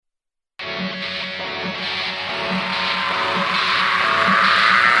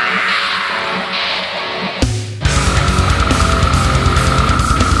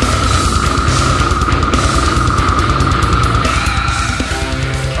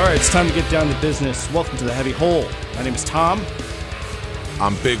It's time to get down to business. Welcome to the Heavy Hole. My name is Tom.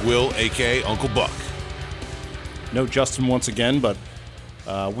 I'm Big Will, a.k.a. Uncle Buck. No Justin once again, but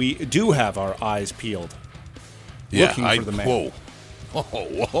we do have our eyes peeled. Yeah, looking for the man.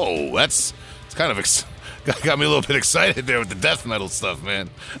 Whoa. That's kind of got me a little bit excited there with the death metal stuff, man.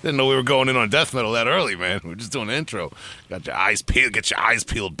 Didn't know we were going in on death metal that early, man. We were just doing the intro. Got your eyes peeled. Get your eyes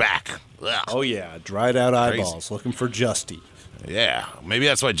peeled back. Ugh. Oh, yeah. Dried out eyeballs. Looking for Justy. Yeah, maybe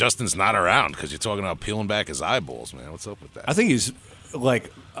that's why Justin's not around, because you're talking about peeling back his eyeballs, man. What's up with that? I think he's,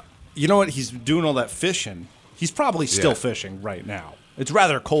 like, you know what? He's doing all that fishing. He's probably still fishing right now. It's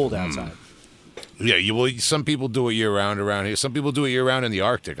rather cold outside. Yeah, some people do it year-round around here. Some people do it year-round in the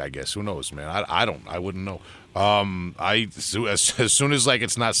Arctic, I guess. Who knows, man? I don't. I wouldn't know. As soon as, like,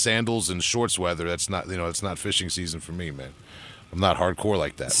 it's not sandals and shorts weather, it's not fishing season for me, man. I'm not hardcore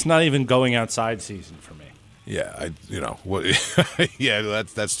like that. It's not even going outside season for me. Yeah, yeah,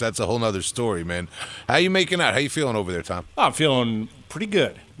 that's a whole nother story, man. How you making out? How you feeling over there, Tom? I'm feeling pretty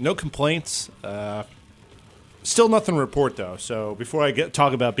good. No complaints. Still nothing to report, though. So before I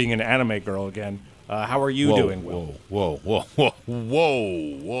talk about being an anime girl again, how are you doing, Will? Whoa.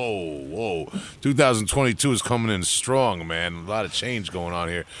 2022 is coming in strong, man. A lot of change going on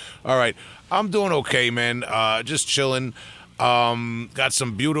here. All right, I'm doing okay, man. Just chilling. Got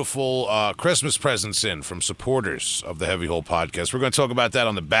some beautiful Christmas presents in from supporters of the Heavy Hole podcast. We're going to talk about that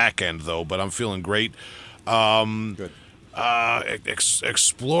on the back end, though, but I'm feeling great. Good.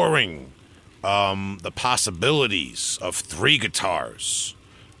 Exploring the possibilities of 3 guitars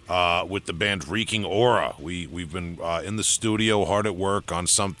with the band Reeking Aura. We've been in the studio, hard at work on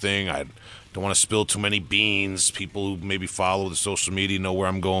something. I don't want to spill too many beans. People who maybe follow the social media know where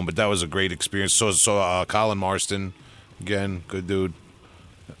I'm going, but that was a great experience. So Colin Marston. Again, good dude,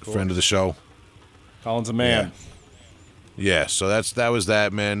 friend of the show. Colin's a man. Yeah, so that was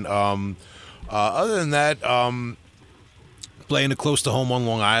that, man. Other than that, playing it close to home on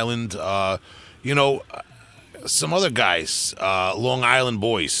Long Island. Some other guys, Long Island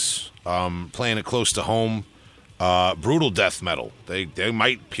boys, playing it close to home. Brutal death metal. They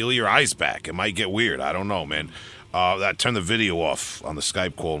might peel your eyes back. It might get weird. I don't know, man. I turned the video off on the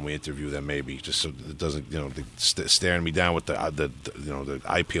Skype call when we interview them, maybe, just so it doesn't, staring me down with the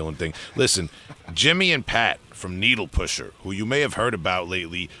eye peeling thing. Listen, Jimi and Pat from Needlepusher, who you may have heard about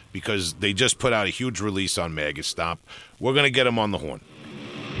lately because they just put out a huge release on Maggot Stomp. We're going to get them on the horn.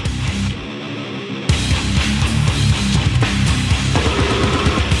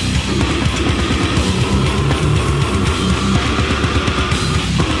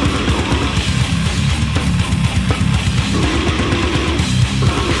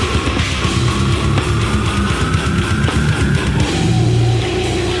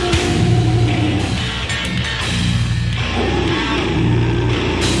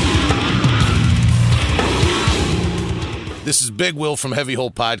 This is Big Will from Heavy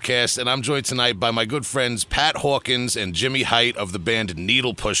Hole Podcast, and I'm joined tonight by my good friends Pat Hawkins and Jimi Hite of the band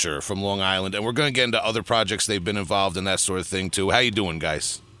Needlepusher from Long Island, and we're going to get into other projects they've been involved in, that sort of thing, too. How you doing,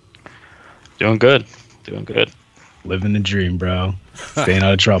 guys? Doing good. Living the dream, bro. Staying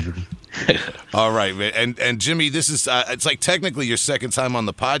out of trouble. All right, man. And Jimmy, this is it's like technically your second time on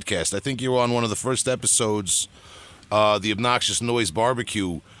the podcast. I think you were on one of the first episodes, the Obnoxious Noise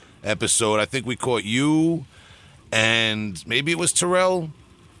Barbecue episode. I think we caught you, and maybe it was Terrell,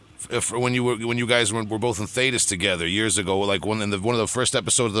 when you guys were both in Thetis together years ago, like one of the first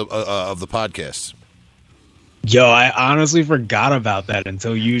episodes of the podcast. Yo, I honestly forgot about that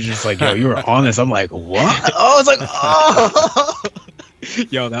until you just like, yo, you were on this. I'm like, what? Oh, it's like, oh.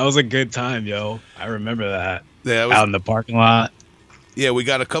 Yo, that was a good time, yo. I remember that. Yeah, out in the parking lot. Yeah, we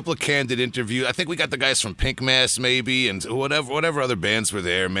got a couple of candid interviews. I think we got the guys from Pink Mass, maybe, and whatever other bands were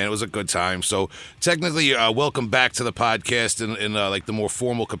there, man. It was a good time. So technically, welcome back to the podcast in like the more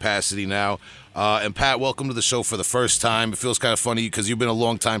formal capacity now. And Pat, welcome to the show for the first time. It feels kind of funny because you've been a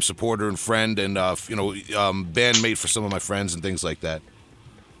long-time supporter and friend and, bandmate for some of my friends and things like that.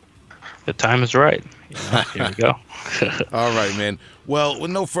 The time is right. Here we go. All right, man. Well, with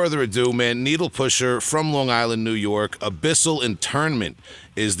no further ado, man, Needlepusher from Long Island, New York, Abyssal Internment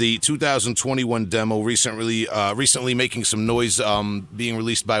is the 2021 demo, recently making some noise, being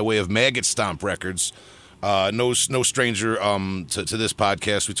released by way of Maggot Stomp Records. No stranger to this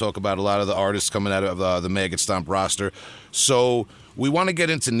podcast. We talk about a lot of the artists coming out of the Maggot Stomp roster. So we want to get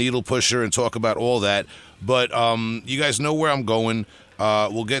into Needlepusher and talk about all that. But you guys know where I'm going.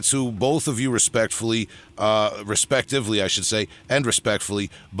 We'll get to both of you respectively, I should say, and respectfully.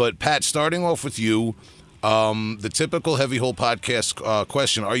 But Pat, starting off with you, the typical Heavy Hole podcast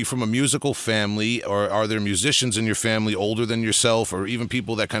question: are you from a musical family, or are there musicians in your family older than yourself, or even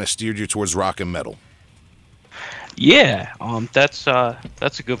people that kind of steered you towards rock and metal? Yeah, that's a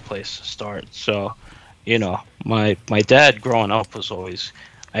good place to start. So, my dad growing up was always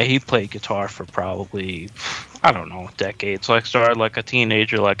he played guitar for probably, I don't know, decades. Like started like a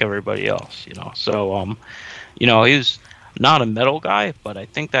teenager, like everybody else. So he was not a metal guy, but I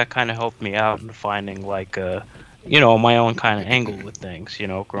think that kind of helped me out in finding like my own kind of angle with things.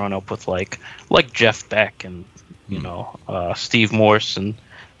 Growing up with like Jeff Beck and Steve Morse and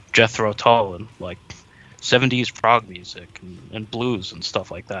Jethro Tull and like 70s prog music and blues and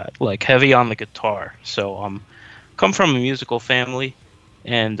stuff like that, like heavy on the guitar. So come from a musical family,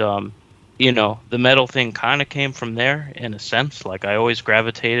 and the metal thing kind of came from there in a sense. Like I always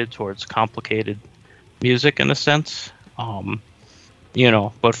gravitated towards complicated music in a sense,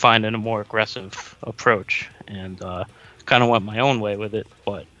 but finding a more aggressive approach, and kind of went my own way with it.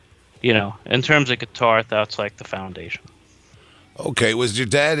 But in terms of guitar, that's like the foundation. Okay, was your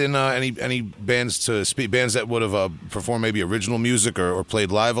dad in any bands bands that would have performed maybe original music or played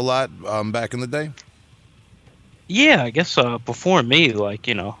live a lot back in the day? Yeah, I guess before me, like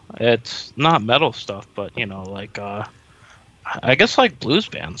it's not metal stuff, but like I guess like blues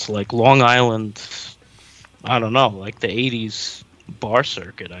bands, like Long Island. I don't know, like the '80s bar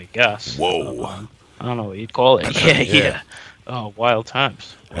circuit, I guess. Whoa! I don't know what you'd call it. Yeah. Oh, wild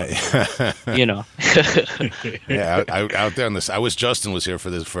times. Yeah, out there on this. I wish Justin was here for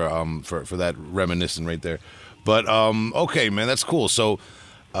this for that reminiscing right there. But okay, man, that's cool. So,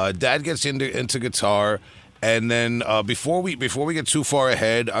 Dad gets into guitar, and then before we get too far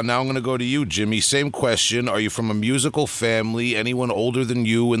ahead, now I'm going to go to you, Jimmy. Same question: are you from a musical family? Anyone older than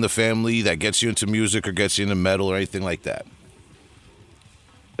you in the family that gets you into music or gets you into metal or anything like that?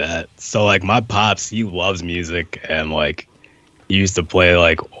 So like my pops, he loves music, and like he used to play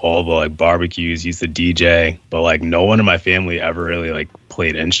like all the like barbecues, used to DJ, but like no one in my family ever really like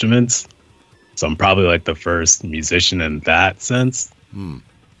played instruments. So I'm probably like the first musician in that sense.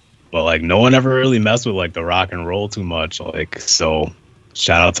 But like no one ever really messed with like the rock and roll too much. Like, so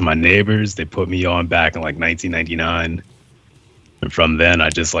shout out to my neighbors. They put me on back in like 1999. And from then I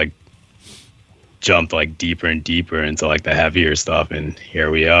just like jumped like deeper and deeper into like the heavier stuff, and here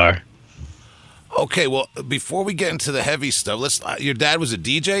we are. Okay, well, before we get into the heavy stuff, your dad was a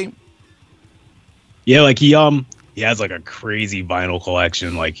DJ? Yeah, like he has like a crazy vinyl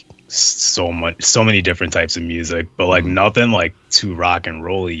collection, like so many different types of music, but like nothing like too rock and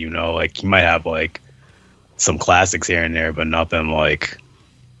rolly, like he might have like some classics here and there, but nothing like,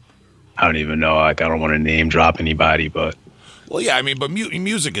 I don't even know, like I don't want to name drop anybody, but well, yeah, I mean, but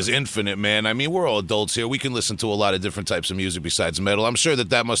music is infinite, man. I mean, we're all adults here. We can listen to a lot of different types of music besides metal. I'm sure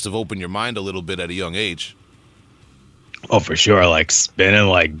that must have opened your mind a little bit at a young age. Oh, for sure. Like spinning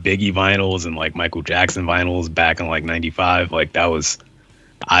like Biggie vinyls and like Michael Jackson vinyls back in like 95. Like that was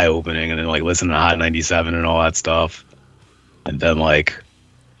eye-opening. And then like listening to Hot 97 and all that stuff. And then like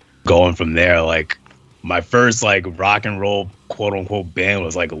going from there, like my first like rock and roll quote unquote band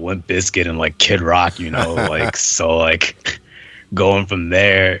was like Limp Bizkit and like Kid Rock, like so like going from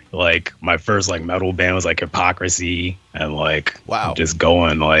there, like my first like metal band was like Hypocrisy, and like wow, just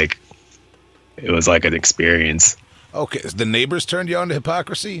going like it was like an experience. Okay, the neighbors turned you on to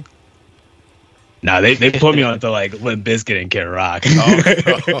Hypocrisy? Nah, they put me on to like Limp Bizkit and Kid Rock.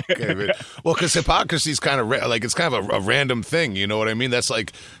 Okay, man. Well, because Hypocrisy is kind of like it's kind of a random thing, you know what I mean? That's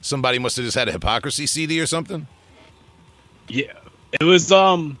like somebody must have just had a Hypocrisy CD or something. Yeah, it was.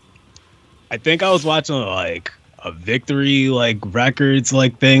 I think I was watching like a Victory like records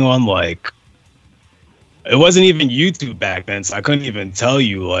like thing on like. It wasn't even YouTube back then, so I couldn't even tell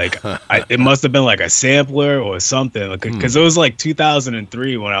you. Like, it must have been like a sampler or something, because it was like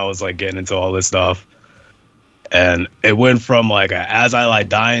 2003 when I was like getting into all this stuff, and it went from like a "As I Lie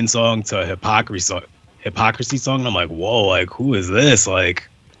Dying" song to a hypocrisy song. And I'm like, whoa, like who is this? Like,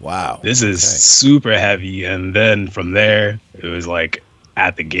 wow, this is super heavy. And then from there, it was like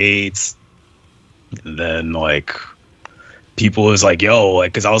At the Gates, and then like. People was like, yo,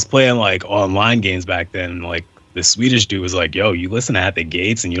 like, because I was playing like online games back then. And, like the Swedish dude was like, yo, you listen to At the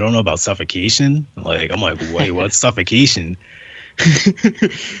Gates and you don't know about Suffocation? Like, I'm like, wait, what's Suffocation?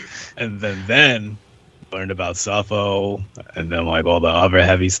 And then learned about Suffo, and then like all the other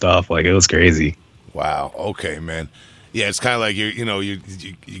heavy stuff. Like, it was crazy. Wow. Okay, man. Yeah, it's kind of like you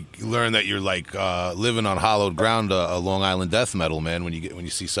learn that you're like living on hallowed ground, a Long Island death metal, man. When you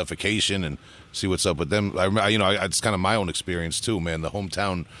see Suffocation and see what's up with them, it's kind of my own experience too, man. The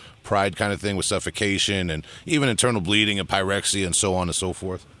hometown pride kind of thing with Suffocation, and even Internal Bleeding and Pyrexia and so on and so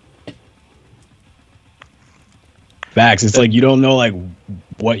forth. Facts. It's like you don't know like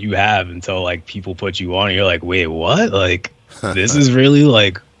what you have until like people put you on. And you're like, wait, what? Like this is really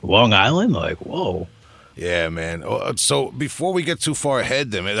like Long Island? Like, whoa. Yeah, man. So before we get too far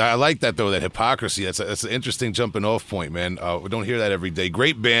ahead, then, I like that, though, that hypocrisy. That's an interesting jumping off point, man. We don't hear that every day.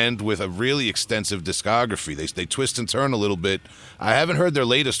 Great band with a really extensive discography. They twist and turn a little bit. I haven't heard their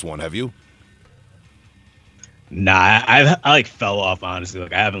latest one. Have you? Nah, I like fell off, honestly.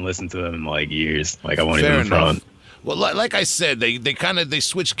 Like, I haven't listened to them in like years. Like, I won't even front. Well, like I said, they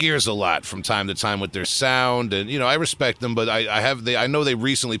switch gears a lot from time to time with their sound, and I respect them, but I know they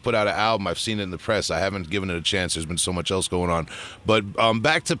recently put out an album. I've seen it in the press. I haven't given it a chance. There's been so much else going on. But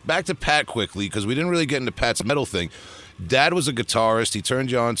back to Pat quickly, because we didn't really get into Pat's metal thing. Dad was a guitarist. He turned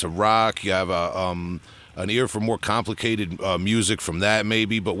you on to rock. You have an ear for more complicated music from that,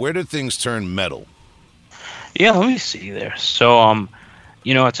 maybe. But where did things turn metal? Yeah, let me see there. So,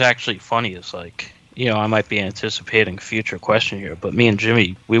 it's actually funny. It's like, I might be anticipating a future question here, but me and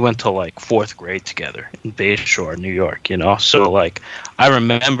Jimmy, we went to like 4th grade together in Bayshore, New York, So like, I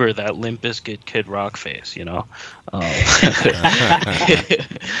remember that Limp Bizkit Kid Rock phase, and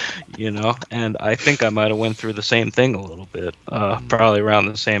I think I might have went through the same thing a little bit, probably around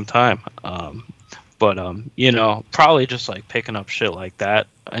the same time. But probably just like picking up shit like that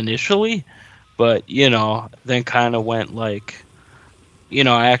initially, but, then kind of went like,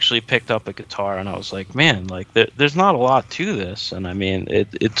 I actually picked up a guitar and I was like, man, like there's not a lot to this. And I mean,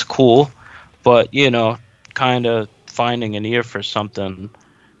 it's cool, but, kind of finding an ear for something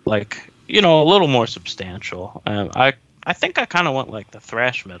like, a little more substantial. I think I kind of went like the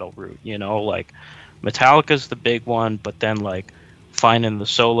thrash metal route, like Metallica's the big one, but then like finding the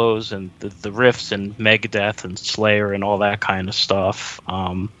solos and the riffs and Megadeth and Slayer and all that kind of stuff.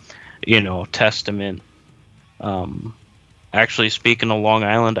 Testament, actually, speaking of Long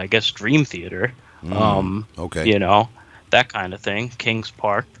Island, I guess Dream Theater. Okay. That kind of thing. Kings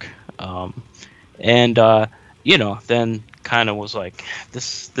Park. Then kind of was like,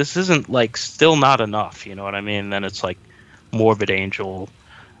 this isn't like still not enough. You know what I mean? Then it's like Morbid Angel,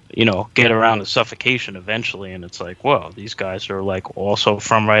 get around to Suffocation eventually. And it's like, whoa, these guys are like also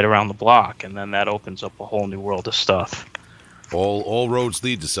from right around the block. And then that opens up a whole new world of stuff. All roads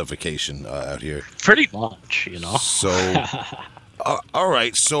lead to Suffocation out here. Pretty much, So, all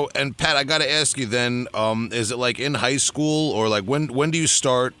right. So, and Pat, I got to ask you then, is it like in high school or like when do you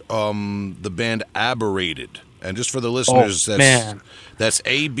start the band Aberrated? And just for the listeners, that's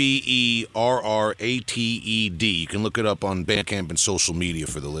ABERRATED. You can look it up on Bandcamp and social media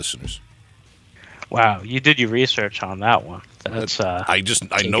for the listeners. That you did your research on that one. That's I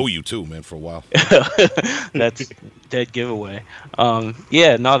know you too, man, for a while. That's dead giveaway.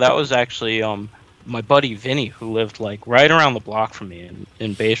 That was actually my buddy Vinny, who lived like right around the block from me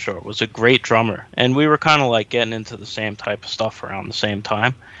in Bayshore, was a great drummer, and we were kind of like getting into the same type of stuff around the same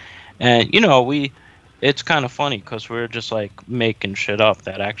time. And it's kind of funny because we were just like making shit up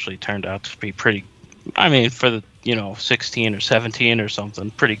that actually turned out to be pretty. I mean, for the 16 or 17 or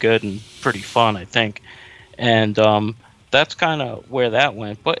something, pretty good and pretty fun, I think. And that's kind of where that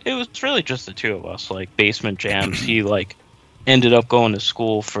went. But it was really just the two of us, like basement jams. He like ended up going to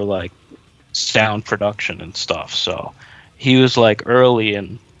school for like sound production and stuff. So he was like early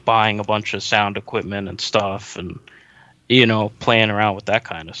in buying a bunch of sound equipment and stuff, and playing around with that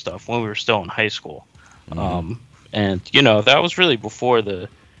kind of stuff when we were still in high school. And that was really before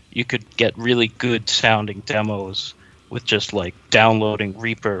you could get really good sounding demos with just like downloading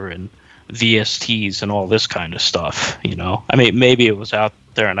Reaper and VSTs and all this kind of stuff, I mean, maybe it was out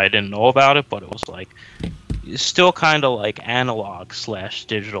there and I didn't know about it, but it was like still kind of like analog /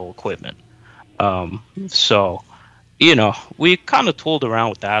 digital equipment. So, we kind of tooled around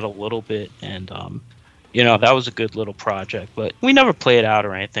with that a little bit, and that was a good little project, but we never played out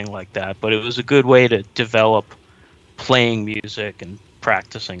or anything like that, but it was a good way to develop playing music and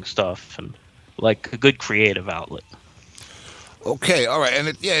practicing stuff, and like a good creative outlet. Okay, all right, and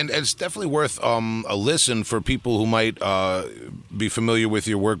it's definitely worth a listen for people who might be familiar with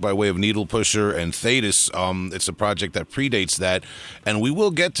your work by way of Needlepusher and Thetis. It's a project that predates that, and we will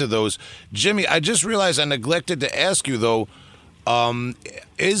get to those. Jimmy, I just realized I neglected to ask you though.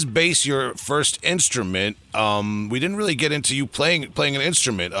 Is bass your first instrument? We didn't really get into you playing an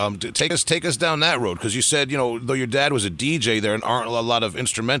instrument. Take us down that road, because you said though your dad was a DJ, there aren't a lot of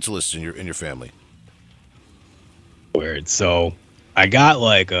instrumentalists in your family. weird. So I got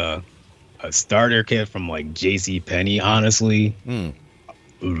like a starter kit from like J.C. Penney, honestly,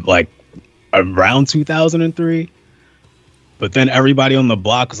 like around 2003. But then everybody on the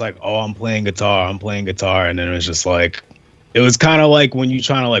block was like, "Oh, I'm playing guitar. I'm playing guitar," and then it was just like, it was kind of like when you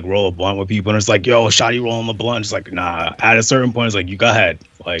trying to like roll a blunt with people, and it's like, "Yo, shawty rolling the blunt." It's like, nah. At a certain point, it's like, you go ahead,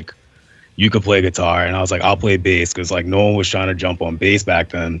 like you could play guitar, and I was like, I'll play bass because like no one was trying to jump on bass back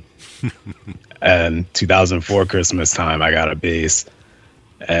then. And 2004 Christmas time, I got a bass,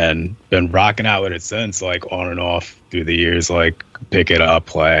 and been rocking out with it since, like on and off through the years. Like pick it up,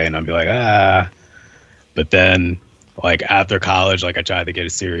 play, and I'd be like, ah. But then, like after college, like I tried to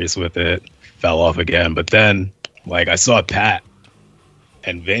get serious with it, fell off again. But then, like I saw Pat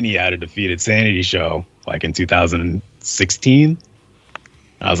and Vinny at a Defeated Sanity show, like in 2016.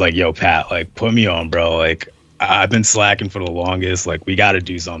 I was like, yo, Pat, like put me on, bro. Like I've been slacking for the longest. Like we got to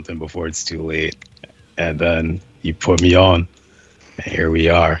do something before it's too late. And then you put me on, and here we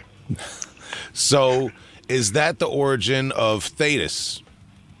are. So, is that the origin of Thetis?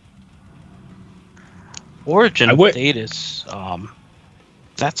 Origin of Thetis,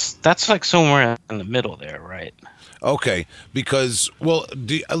 that's like somewhere in the middle there, right? Okay, because let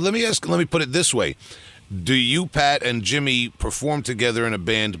me put it this way: do you, Pat, and Jimi perform together in a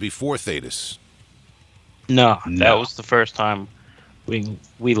band before Thetis? No, that was the first time we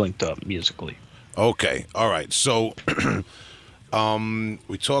linked up musically. Okay, all right. So,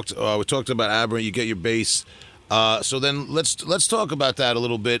 we talked about Aberrant. You get your bass. So then let's talk about that a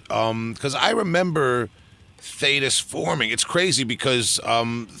little bit. Because I remember Thetis forming. It's crazy because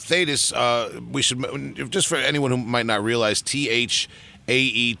Thetis. We should just for anyone who might not realize, THAETAS.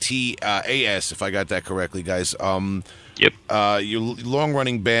 If I got that correctly, guys. Yep. Your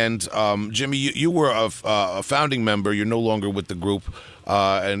long-running band, Jimi. You were a founding member. You're no longer with the group,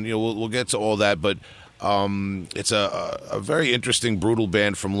 and we'll get to all that. But it's a very interesting, brutal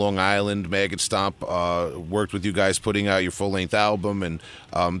band from Long Island. Maggot Stomp worked with you guys putting out your full-length album, and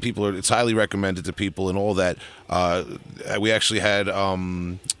it's highly recommended to people and all that. We actually had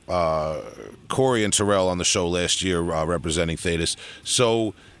Corey and Terrell on the show last year representing Thetis.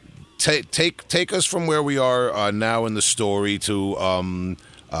 So take us from where we are now in the story to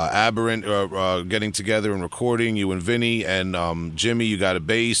Aberrant getting together and recording, you and Vinny, and Jimi. You got a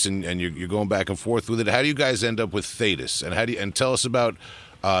bass, and you're going back and forth with it. How do you guys end up with Thetis? And tell us about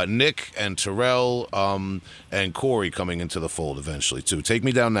Nick and Terrell and Corey coming into the fold eventually too. Take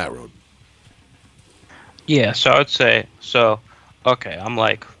me down that road. Yeah, so I would say okay, I'm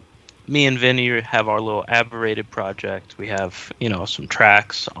like, me and Vinny have our little Aberrated project. We have some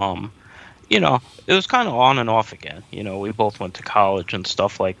tracks. It was kind of on and off again. We both went to college and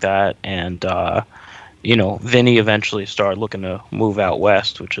stuff like that. And, Vinny eventually started looking to move out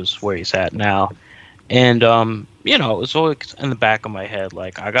west, which is where he's at now. And, it was always in the back of my head,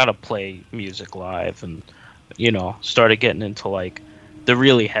 like, I got to play music live, and, started getting into, like, the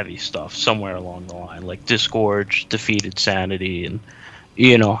really heavy stuff somewhere along the line, like Disgorge, Defeated Sanity. And,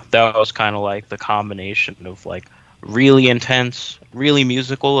 that was kind of like the combination of, like, really intense, really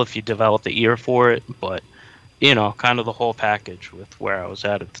musical if you develop the ear for it, but kind of the whole package with where I was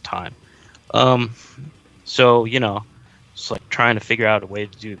at the time. So it's like trying to figure out a way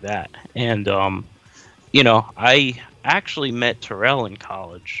to do that. And I actually met Terrell in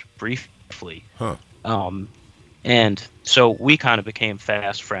college briefly. And so we kind of became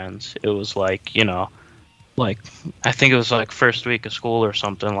fast friends. It was like, like I think it was like first week of school or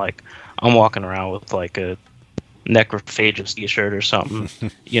something, like I'm walking around with like a Necrophagist t-shirt or something.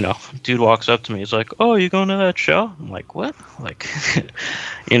 Dude walks up to me, he's like, "Oh, you going to that show?" I'm like, "What?" Like,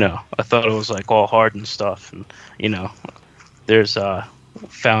 I thought it was like all hard and stuff. And there's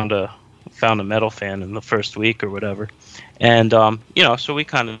found a metal fan in the first week or whatever. And so we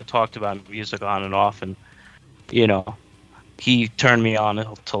kind of talked about music on and off, and he turned me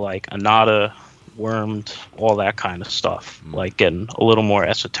on to like Anata, Wormed, all that kind of stuff, like getting a little more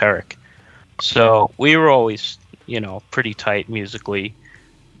esoteric. So we were always pretty tight musically.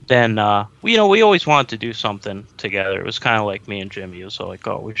 Then we always wanted to do something together. It was kind of like me and Jimi. It was like,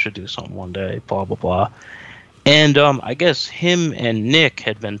 oh, we should do something one day, blah blah blah. And I guess him and Nick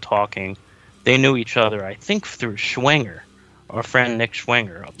had been talking. They knew each other, I think, through Schwenger, our friend Nick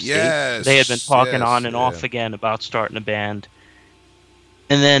Schwenger upstate. Yes, they had been talking on and off again about starting a band.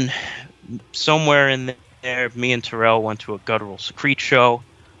 And then somewhere in there, me and Terrell went to a Guttural Secrete show.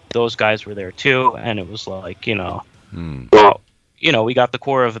 Those guys were there too, and it was like, well, we got the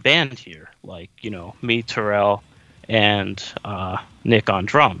core of a band here. Like, me, Terrell, and Nick on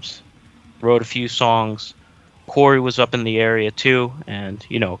drums. Wrote a few songs. Corey was up in the area too, and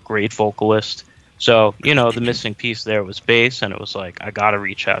great vocalist. So, the missing piece there was bass, and it was like, I got to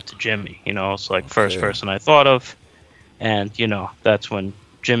reach out to Jimi. It's like first person I thought of. And, that's when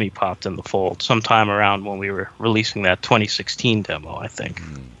Jimi popped in the fold sometime around when we were releasing that 2016 demo, I think.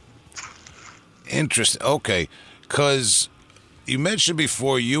 Interesting. Okay. Because you mentioned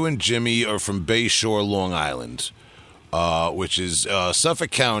before you and Jimi are from Bay Shore, Long Island, which is Suffolk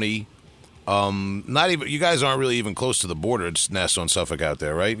County. Not even, you guys aren't really even close to the border. It's Nassau and Suffolk out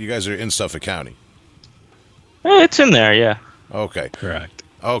there, right? You guys are in Suffolk County. It's in there, yeah. Okay. Correct.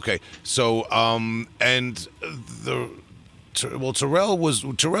 Okay. So, and Terrell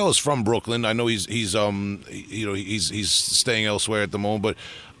is from Brooklyn. I know he's staying elsewhere at the moment, but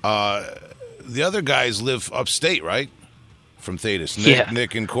the other guys live upstate, right? From Thetis,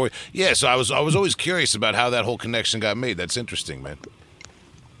 Nick and Corey. Yeah. So I was always curious about how that whole connection got made. That's interesting, man.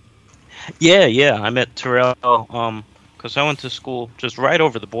 Yeah. I met Terrell because I went to school just right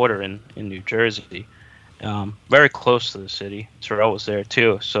over the border in New Jersey. Very close to the city. Terrell was there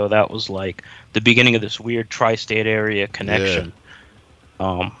too, so that was like the beginning of this weird tri-state area connection,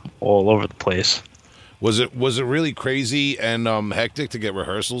 all over the place. Was it really crazy and hectic to get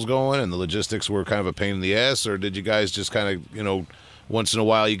rehearsals going, and the logistics were kind of a pain in the ass, or did you guys just kind of once in a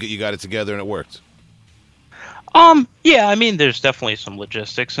while you got it together and it worked? Yeah, I mean, there's definitely some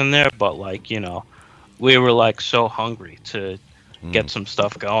logistics in there, but we were like so hungry to get some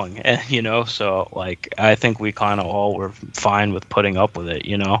stuff going, and so like I think we kind of all were fine with putting up with it,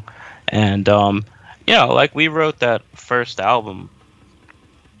 and like we wrote that first album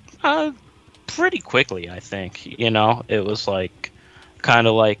pretty quickly. I think it was like kind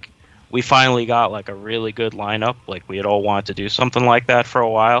of like we finally got like a really good lineup. Like we had all wanted to do something like that for a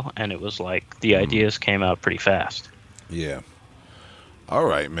while, and it was like the ideas came out pretty fast. Yeah. All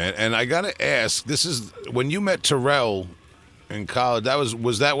right, man. And I gotta ask, this is when you met Terrell in college.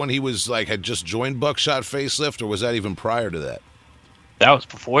 Was that when he was like had just joined Buckshot Facelift, or was that even prior to that? That was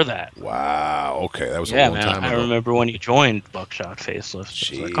before that. Wow. Okay, that was a long time ago. I remember when he joined Buckshot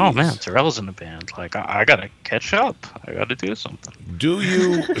Facelift. It was like, oh man, Terrell's in the band. Like I gotta catch up. I gotta do something. Do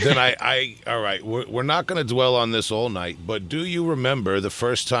you? Then I. All right. We're not going to dwell on this all night, but do you remember the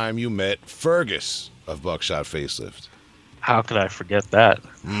first time you met Fergus of Buckshot Facelift? How could I forget that?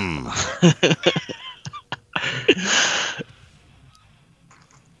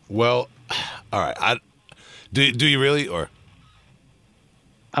 Well, all right. Do you really, or?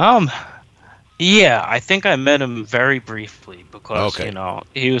 Yeah, I think I met him very briefly because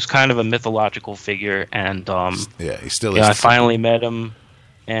he was kind of a mythological figure, and he still is. I finally met him,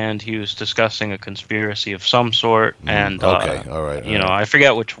 and he was discussing a conspiracy of some sort, and all right. I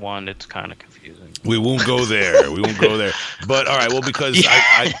forget which one. It's kind of confusing. We won't go there. But all right, well, because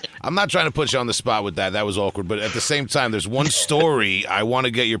I'm not trying to put you on the spot with that. That was awkward. But at the same time, there's one story I want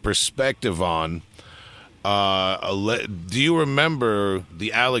to get your perspective on. Do you remember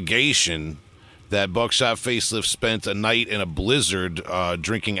the allegation that Buckshot Facelift spent a night in a blizzard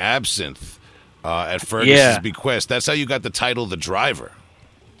drinking absinthe at Fergus's bequest? That's how you got the title The Driver.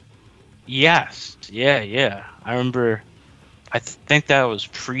 Yes. Yeah. I remember. I think that was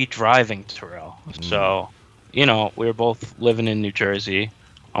pre-driving Terrell. So, we were both living in New Jersey.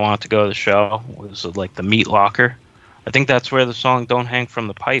 I wanted to go to the show. It was like the Meat Locker. I think that's where the song "Don't Hang from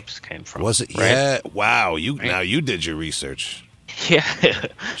the Pipes" came from. Was it? Right? Yeah. Wow. Now you did your research. Yeah.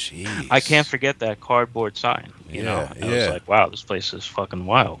 Jeez. I can't forget that cardboard sign. You know, I was like, wow, this place is fucking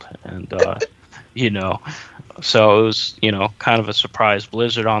wild. And so it was, kind of a surprise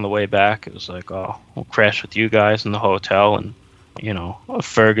blizzard on the way back. It was like, oh, we'll crash with you guys in the hotel, and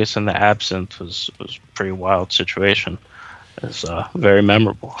Fergus and the absinthe was a pretty wild situation. It's very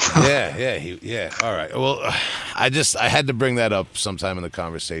memorable. Yeah. All right. Well, I had to bring that up sometime in the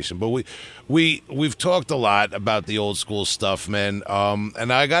conversation. But we've talked a lot about the old school stuff, man.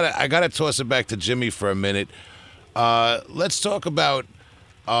 And I gotta toss it back to Jimi for a minute. Let's talk about.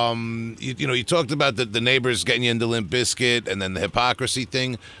 You talked about the neighbors getting you into Limp Bizkit and then the hypocrisy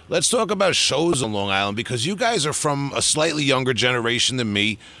thing. Let's talk about shows on Long Island, because you guys are from a slightly younger generation than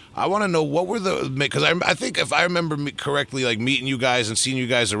me. I want to know what were because I think if I remember correctly, like meeting you guys and seeing you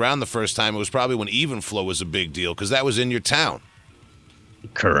guys around the first time, it was probably when Even Flow was a big deal, because that was in your town.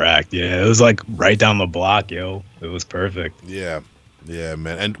 Correct. Yeah, it was like right down the block, yo. It was perfect. Yeah,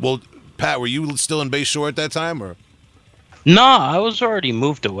 man. And well, Pat, were you still in Bay Shore at that time, or? No, I was already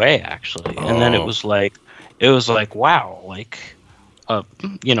moved away, actually. And then it was like, wow, like, a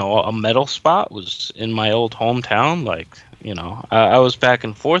metal spot was in my old hometown. Like, I was back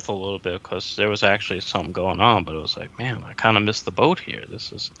and forth a little bit because there was actually something going on, but it was like, man, I kind of missed the boat here.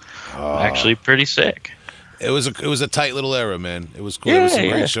 This is actually pretty sick. It was a tight little era, man. It was cool. There was some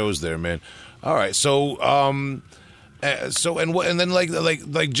great shows there, man. All right. And then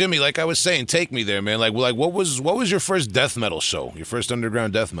like Jimmy, like I was saying, take me there, man. Like what was your first death metal show? Your first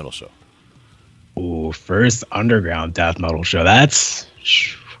underground death metal show? Ooh, first underground death metal show.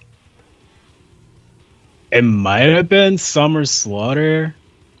 It might have been Summer Slaughter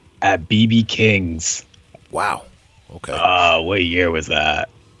at BB King's. Wow. Okay. What year was that?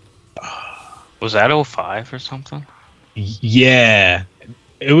 Was that 05 or something? Yeah.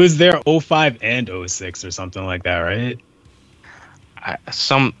 It was there 05 and 06 or something like that, right?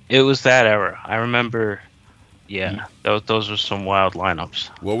 It was that era. I remember. Yeah, those were some wild lineups.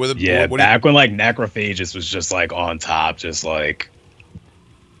 What were the? Yeah, what back when like Necrophagus was just like on top, just like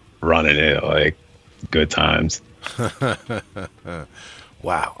running it, like good times.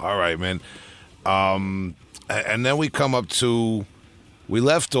 Wow. All right, man. And then we come up to. We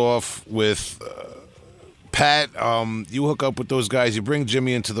left off with. Pat, you hook up with those guys. You bring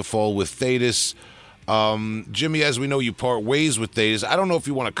Jimmy into the fold with Thetis. Jimmy, as we know, you part ways with Thetis. I don't know if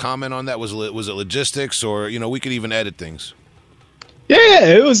you want to comment on that. Was it logistics, or we could even edit things? Yeah,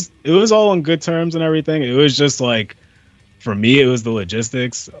 it was all on good terms and everything. It was just like, for me, it was the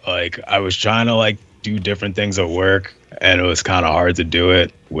logistics. Like I was trying to like do different things at work, and it was kind of hard to do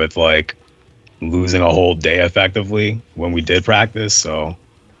it with like losing a whole day effectively when we did practice. So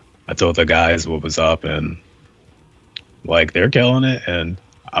I told the guys what was up, and like they're killing it, and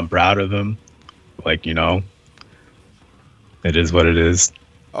I'm proud of them. Like, it is what it is.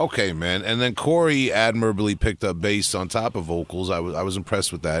 Okay, man. And then Corey admirably picked up bass on top of vocals. I was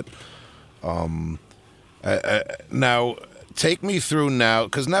impressed with that. Now, take me through now,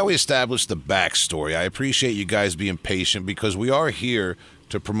 because now we established the backstory. I appreciate you guys being patient, because we are here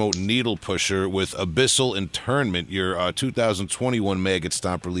to promote Needlepusher with Abyssal Internment, your 2021 Maggot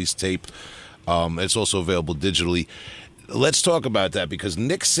Stomp release tape. It's also available digitally. Let's talk about that, because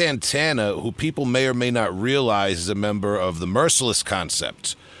Nick Santana, who people may or may not realize is a member of the Merciless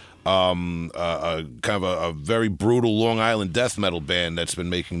Concept, kind of a very brutal Long Island death metal band that's been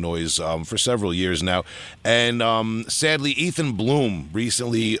making noise for several years now. And sadly, Ethan Bloom,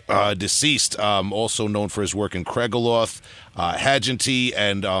 recently deceased, also known for his work in Craigaloth, Hagenty,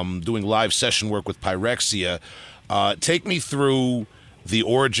 and doing live session work with Pyrexia. Take me through the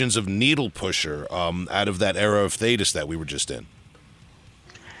origins of Needlepusher out of that era of Thetis that we were just in.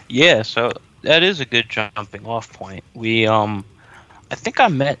 Yeah, so that is a good jumping off point. I think I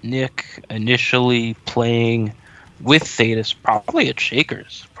met Nick initially playing with Thetis, probably at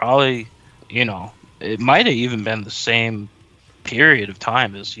Shakers. Probably, it might have even been the same period of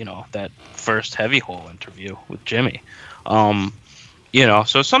time as, that first Heavy Hole interview with Jimmy.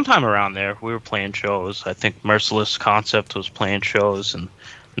 So sometime around there, we were playing shows. I think Merciless Concept was playing shows, and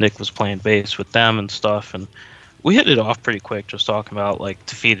Nick was playing bass with them and stuff. And we hit it off pretty quick, just talking about like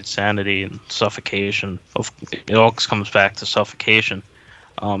Defeated Sanity and Suffocation. It all comes back to Suffocation,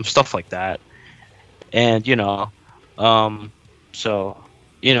 stuff like that. And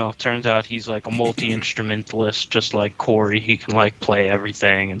turns out he's like a multi-instrumentalist, just like Corey. He can like play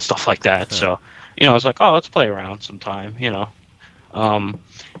everything and stuff like that. So I was like, oh, let's play around sometime.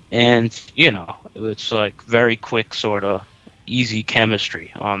 It's like very quick, sort of easy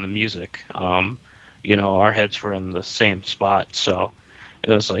chemistry on the music. Our heads were in the same spot, so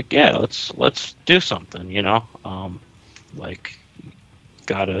it was like, yeah, let's do something.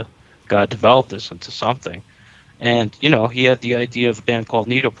 Gotta develop this into something. And he had the idea of a band called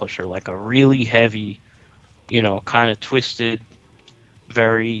Needlepusher, like a really heavy, kind of twisted,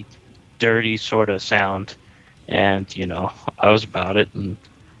 very dirty sort of sound. And I was about it, and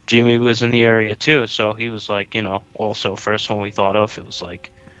Jimmy was in the area too, so he was like, also first one we thought of. It was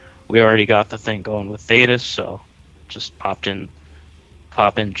like, we already got the thing going with Thetis, so just pop in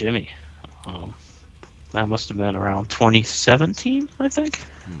Jimmy. That must have been around 2017, I think.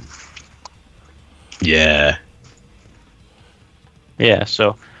 Yeah.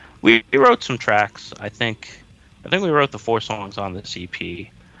 So we wrote some tracks. I think we wrote the 4 songs on this EP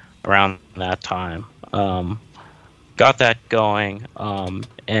around that time. Got that going, and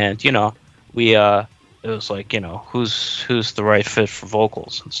we it was like, who's the right fit for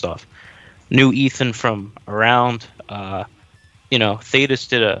vocals and stuff. Knew Ethan from around. Thetis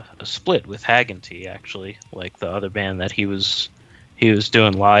did a split with Hagenty, actually, like the other band that he was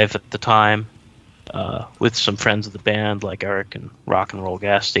doing live at the time, with some friends of the band like Eric and Rock and Roll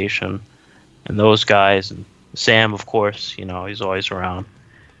Gas Station and those guys, and Sam, of course. He's always around,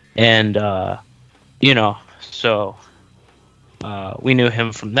 and so we knew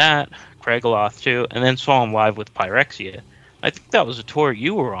him from that, Craigaloth too, and then saw him live with Pyrexia. I think that was a tour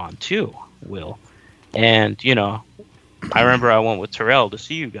you were on too, Will. And I remember I went with Terrell to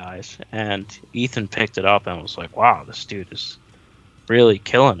see you guys, and Ethan picked it up and was like, "Wow, this dude is really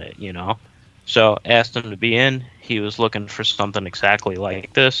killing it," you know. So asked him to be in. He was looking for something exactly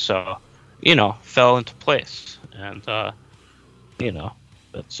like this, so fell into place, and you know,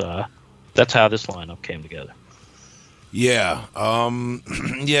 that's how this lineup came together. Yeah,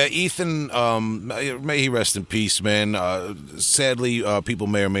 yeah. Ethan, may he rest in peace, man. Sadly, people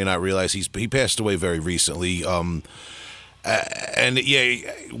may or may not realize he passed away very recently. And yeah,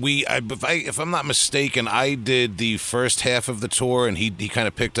 if I'm not mistaken, I did the first half of the tour, and he kind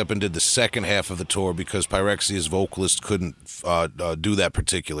of picked up and did the second half of the tour because Pyrexia's vocalist couldn't do that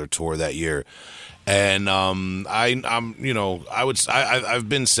particular tour that year. And I've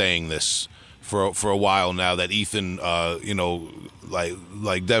been saying this for a while now that Ethan,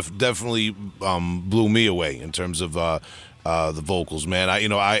 definitely blew me away in terms of the vocals, man.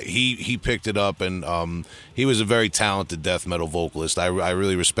 He picked it up, and he was a very talented death metal vocalist. I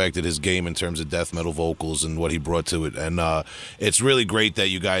really respected his game in terms of death metal vocals and what he brought to it. And it's really great that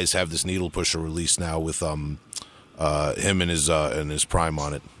you guys have this Needlepusher release now with him and his prime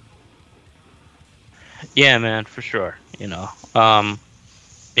on it. Yeah, man, for sure.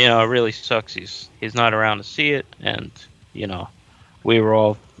 It really sucks. He's not around to see it, and we were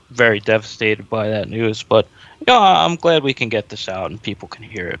all very devastated by that news. But I'm glad we can get this out and people can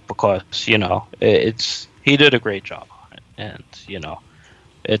hear it because he did a great job on it, and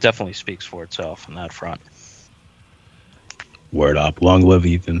it definitely speaks for itself on that front. Word up, long live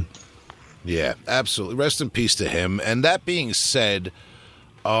Ethan. Yeah, absolutely. Rest in peace to him. And that being said,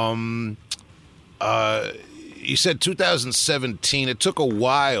 you said 2017. It took a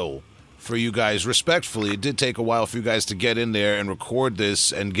while for you guys, respectfully, it did take a while for you guys to get in there and record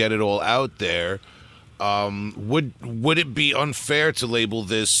this and get it all out there. Would it be unfair to label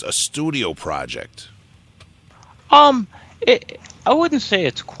this a studio project? I wouldn't say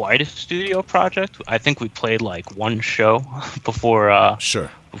it's quite a studio project. I think we played like one show before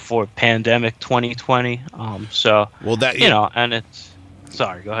before pandemic 2020. And it's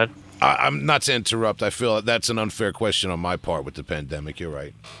sorry, go ahead. I'm not to interrupt. I feel that's an unfair question on my part with the pandemic. You're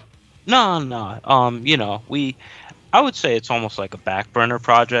right. No. I would say it's almost like a back burner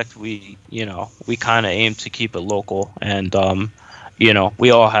project. We kind of aim to keep it local, and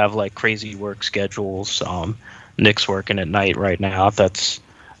we all have like crazy work schedules. Nick's working at night right now. That's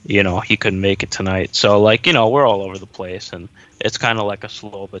he couldn't make it tonight. So we're all over the place, and it's kind of like a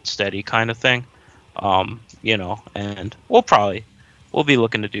slow but steady kind of thing. And we'll be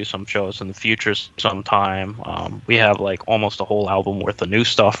looking to do some shows in the future sometime. We have like almost a whole album worth of new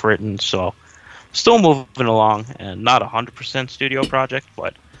stuff written, so still moving along, and not 100% studio project,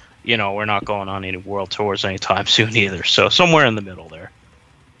 but we're not going on any world tours anytime soon either. So somewhere in the middle there.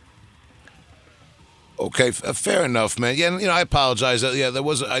 Okay, fair enough, man. Yeah, I apologize. There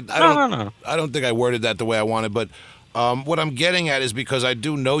was I don't think I worded that the way I wanted, but what I'm getting at is because I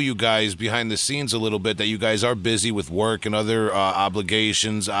do know you guys behind the scenes a little bit, that you guys are busy with work and other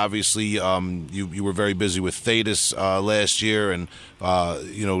obligations. Obviously, you were very busy with Thetis last year, and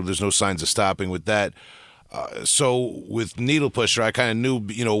there's no signs of stopping with that. So with Needlepusher, I kind of knew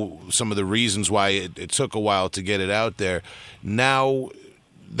some of the reasons why it took a while to get it out there. Now,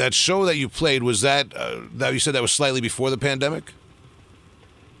 that show that you played, was that you said that was slightly before the pandemic?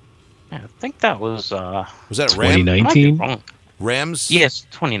 I think that was that 2019? Rams? Yes,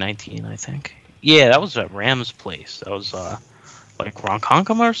 2019, I think. Yeah, that was at Rams' place. That was like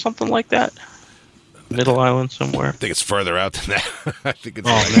Ronkonkoma or something like that. Middle Island somewhere. I think it's further out than that. I think it's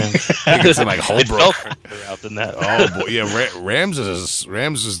man. I think it's in like Holbrook. It's further out than that. Oh boy, yeah. Rams is.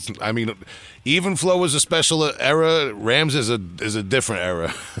 I mean, Even Flow was a special era. Rams is a different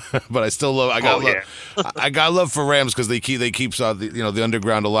era. But I still love. I got love for Rams because they keep the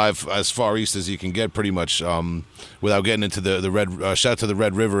underground alive as far east as you can get, pretty much. Without getting into the red. Shout out to the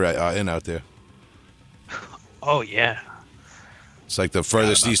Red River Inn out there. Oh yeah. It's like the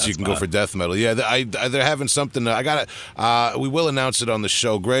furthest east you can go for death metal. Yeah, they're having something. I got it. We will announce it on the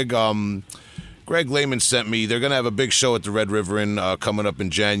show. Greg Lehman sent me. They're gonna have a big show at the Red River Inn coming up in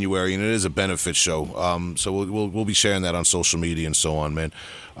January, and it is a benefit show. So we'll be sharing that on social media and so on, man.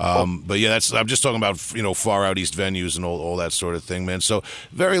 But yeah, I'm just talking about far out east venues and all that sort of thing, man. So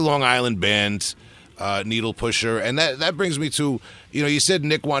very Long Island band. Needlepusher, and that brings me to you said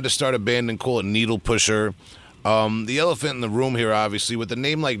Nick wanted to start a band and call it Needlepusher. The elephant in the room here, obviously, with a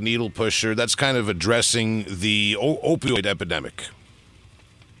name like Needlepusher, that's kind of addressing the opioid epidemic.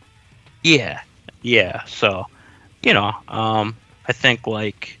 Yeah. So, I think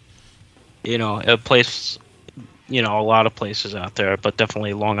a place, a lot of places out there, but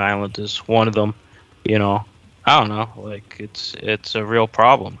definitely Long Island is one of them. I don't know, like it's a real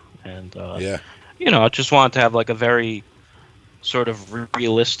problem, and Yeah. I just wanted to have like a very sort of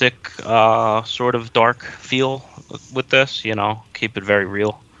realistic, sort of dark feel with this. Keep it very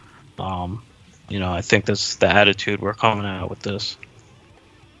real. Um, I think that's the attitude we're coming out with this.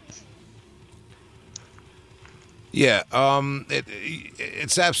 Yeah,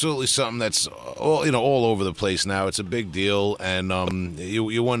 it's absolutely something that's all over the place now. It's a big deal, and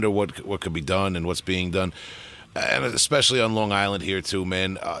you wonder what could be done and what's being done, and especially on Long Island here too,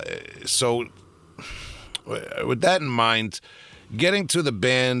 man. So, with that in mind, getting to the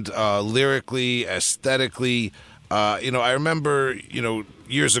band lyrically, aesthetically, I remember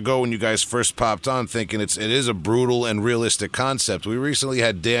years ago when you guys first popped on, thinking it is a brutal and realistic concept. We recently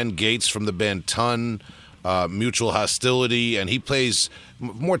had Dan Gates from the band Ton. Mutual Hostility, and he plays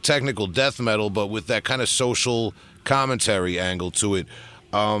more technical death metal, but with that kind of social commentary angle to it.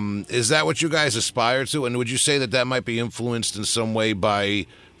 Is that what you guys aspire to? And would you say that might be influenced in some way by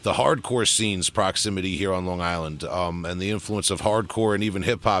the hardcore scene's proximity here on Long Island, and the influence of hardcore and even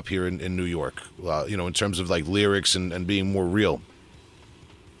hip hop here in New York? In terms of like lyrics and being more real.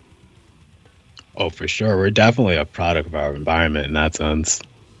 Oh, for sure. We're definitely a product of our environment in that sense.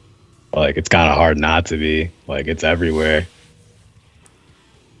 Like, it's kind of hard not to be. Like, it's everywhere.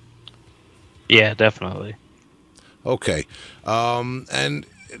 Yeah, definitely. Okay. And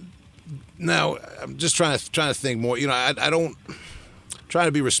now I'm just trying to think more. I don't trying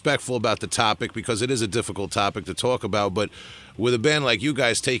to be respectful about the topic because it is a difficult topic to talk about. But with a band like you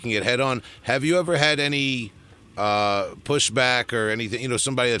guys taking it head on, have you ever had any pushback or anything?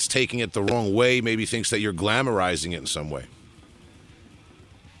 Somebody that's taking it the wrong way, maybe thinks that you're glamorizing it in some way.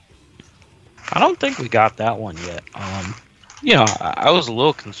 I don't think we got that one yet. I was a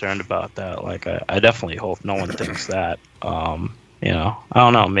little concerned about that. Like, I definitely hope no one thinks that. I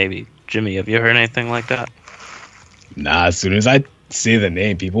don't know. Maybe Jimmy, have you heard anything like that? Nah. As soon as I see the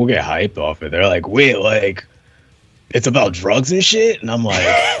name, people get hyped off it. They're like, "Wait, like, it's about drugs and shit?" And I'm like,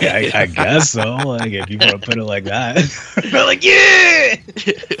 I guess so. Like, if you want to put it like that, they're like, "Yeah."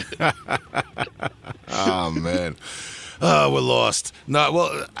 Oh man. We're lost. No,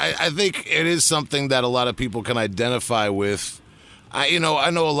 well, I think it is something that a lot of people can identify with. I know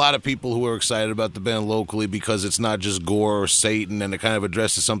a lot of people who are excited about the band locally because it's not just gore or Satan, and it kind of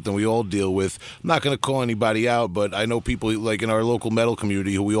addresses something we all deal with. I'm not going to call anybody out, but I know people like in our local metal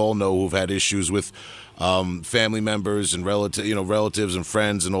community who we all know who've had issues with family members and relatives and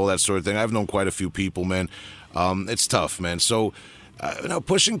friends and all that sort of thing. I've known quite a few people, man. It's tough, man. So.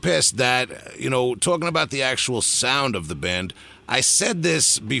 Pushing past that, talking about the actual sound of the band, I said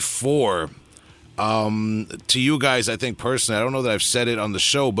this before to you guys, I think personally. I don't know that I've said it on the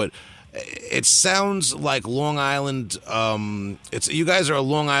show, but it sounds like Long Island. You guys are a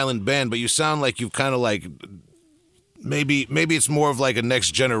Long Island band, but you sound like you've kind of like maybe it's more of like a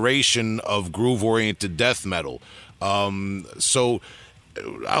next generation of groove-oriented death metal. So.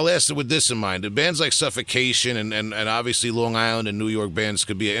 I'll ask it with this in mind. Bands like Suffocation and obviously Long Island and New York bands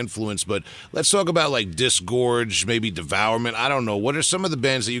could be an influence, but let's talk about like Disgorge, maybe Devourment. I don't know. What are some of the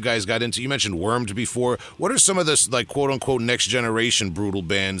bands that you guys got into? You mentioned Wormed before. What are some of the like quote-unquote next generation brutal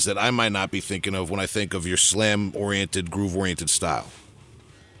bands that I might not be thinking of when I think of your slam-oriented, groove-oriented style?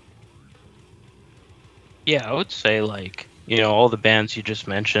 Yeah, I would say like, all the bands you just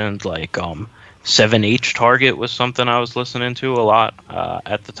mentioned, like 7H Target was something I was listening to a lot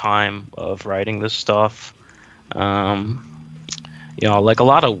at the time of writing this stuff. Like a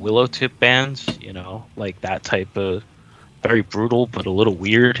lot of Willow Tip bands, like that type of very brutal but a little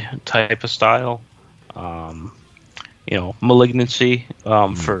weird type of style. Malignancy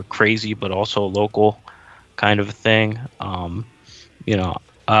for crazy but also local kind of a thing.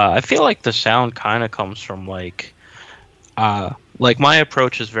 I feel like the sound kind of comes from like my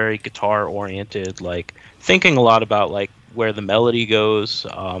approach is very guitar oriented, like thinking a lot about like where the melody goes,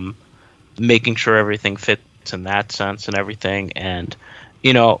 making sure everything fits in that sense and everything. And,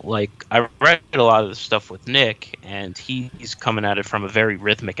 like I read a lot of the stuff with Nick, and he's coming at it from a very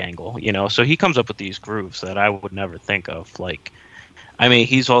rhythmic angle, so he comes up with these grooves that I would never think of. Like, I mean,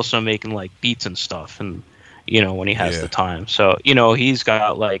 he's also making like beats and stuff, and, when he has the time. So, he's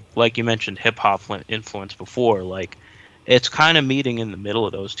got like you mentioned hip hop influence before, like, it's kind of meeting in the middle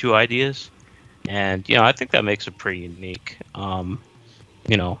of those two ideas, and I think that makes it pretty unique.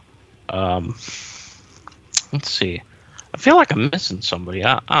 Let's see. I feel like I'm missing somebody.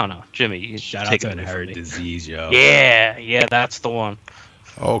 I don't know, Jimmy. You shout out to Inherent Disease, yo. Yeah, that's the one.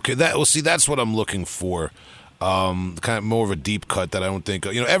 Okay, that's what I'm looking for. kind of more of a deep cut that I don't think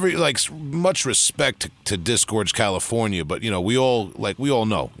much respect to Disgorge, California, but we all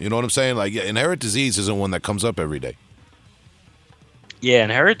know, you know what I'm saying? Like, yeah, Inherent Disease isn't one that comes up every day. Yeah,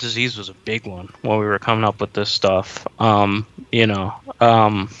 Inherent Disease was a big one when we were coming up with this stuff. What's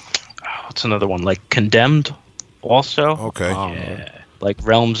another one? Like Condemned, also. Okay. Like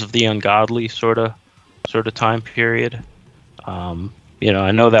Realms of the Ungodly, sort of time period.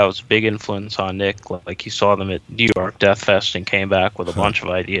 I know that was a big influence on Nick. Like he saw them at New York Death Fest and came back with a bunch of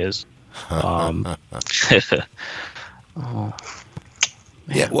ideas.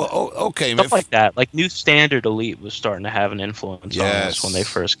 Yeah, well, okay, stuff like that. Like New Standard Elite was starting to have an influence on us when they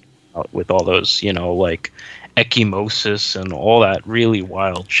first came out with all those, like Ecchymosis and all that really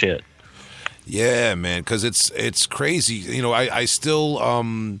wild shit. Yeah, man, because it's crazy. I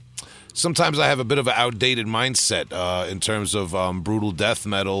still sometimes I have a bit of an outdated mindset in terms of brutal death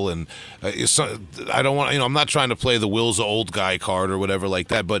metal, and I don't want. I'm not trying to play the Will's a old guy card or whatever like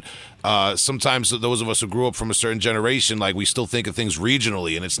that, but sometimes those of us who grew up from a certain generation, like we still think of things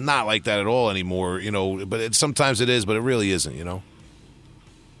regionally, and it's not like that at all anymore. But sometimes it is, but it really isn't.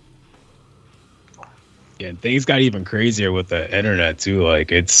 Yeah, and things got even crazier with the internet too.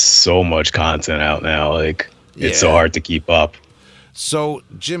 Like it's so much content out now. Like it's so hard to keep up. So,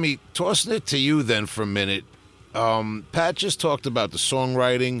 Jimmy, tossing it to you then for a minute. Pat just talked about the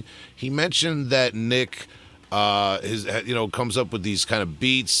songwriting. He mentioned that Nick, comes up with these kind of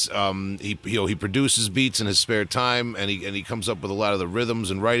beats. He produces beats in his spare time, and he comes up with a lot of the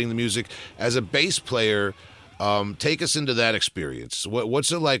rhythms and writing the music. As a bass player, take us into that experience.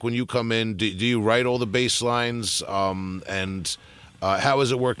 What's it like when you come in? Do you write all the bass lines? And how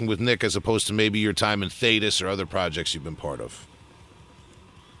is it working with Nick as opposed to maybe your time in Thetis or other projects you've been part of?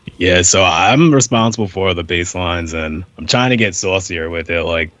 Yeah, so I'm responsible for the bass lines, and I'm trying to get saucier with it,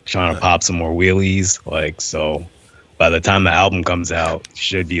 like trying to pop some more wheelies. Like, so by the time the album comes out, it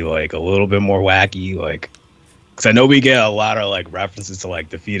should be like a little bit more wacky. Like, because I know we get a lot of like references to like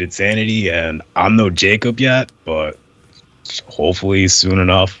Defeated Sanity, and I'm no Jacob yet, but hopefully soon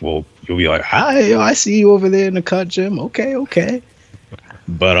enough you'll be like, hi, I see you over there in the cut, Jim. Okay.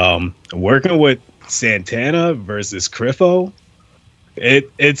 But working with Santana versus Criffo,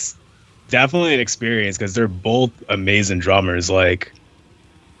 it's definitely an experience because they're both amazing drummers. Like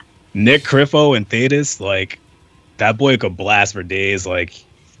Nick Criffo and Thetis, like that boy could blast for days. Like,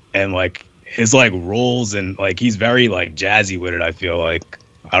 and like his like rolls and like he's very like jazzy with it. I feel like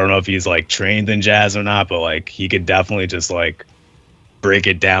I don't know if he's like trained in jazz or not, but like he could definitely just like break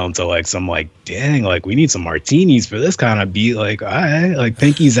it down to like some like dang, like we need some martinis for this kind of beat. Like, all right, like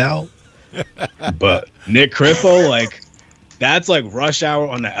pinkies out. But Nick Criffo, like. That's like rush hour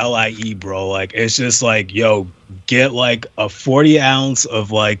on the LIE, bro. Like, it's just like, yo, get like a 40 ounce of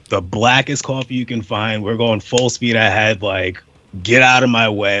like the blackest coffee you can find. We're going full speed ahead. Like, get out of my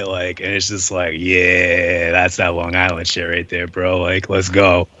way. Like, and it's just like, yeah, that's that Long Island shit right there, bro. Like, let's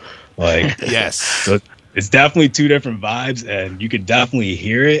go. Like, yes. So it's definitely two different vibes, and you could definitely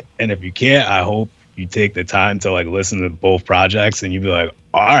hear it. And if you can't, I hope you take the time to like listen to both projects, and you be like,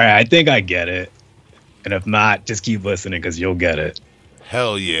 all right, I think I get it. And if not, just keep listening because you'll get it.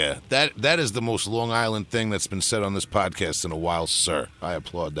 Hell yeah. That is the most Long Island thing that's been said on this podcast in a while, sir. I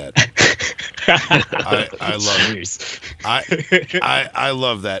applaud that. I love it. I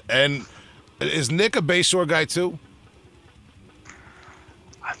love that. And is Nick a Bayshore guy too?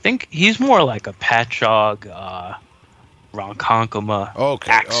 I think he's more like a Patchogue, Ronkonkoma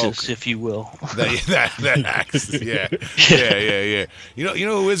Axis, if you will. that Axis, yeah. You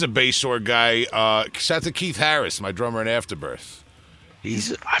know who is a Bayshore guy? Shout out to Keith Harris, my drummer in Afterbirth.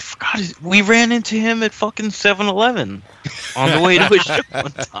 I forgot. We ran into him at fucking 7-Eleven on the way to a show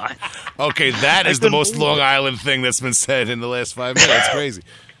one time. Okay, that is the most Long Island thing that's been said in the last 5 minutes. That's crazy.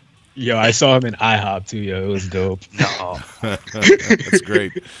 Yo, I saw him in IHOP too. Yo, it was dope. No, that's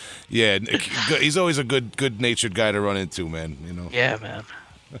great. Yeah, he's always a good-natured guy to run into, man. Yeah, man.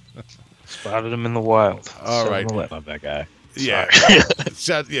 Spotted him in the wild. All right, love that guy. Yeah,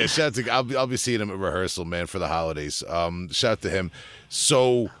 shout to. I'll be seeing him at rehearsal, man, for the holidays. Shout to him.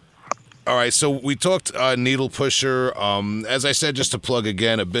 So, all right. So we talked Needlepusher. As I said, just to plug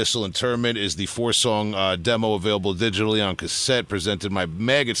again, Abyssal Interment is the 4-song demo available digitally on cassette, presented by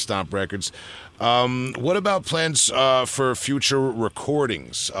Maggot Stomp Records. What about plans for future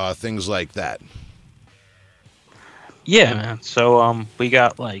recordings, things like that? Yeah, man. So we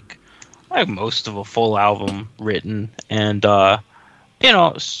got like most of a full album written, and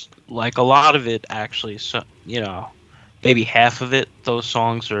like a lot of it actually. So maybe half of it. Those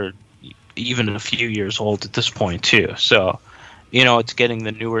songs are even a few years old at this point too. So it's getting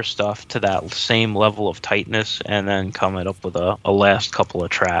the newer stuff to that same level of tightness, and then coming up with a last couple of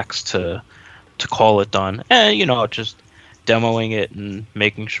tracks to call it done. And just demoing it and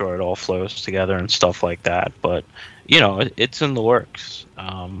making sure it all flows together and stuff like that. But it's in the works.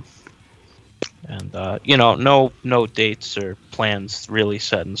 And no dates or plans really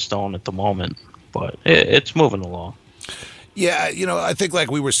set in stone at the moment, but it's moving along. Yeah, I think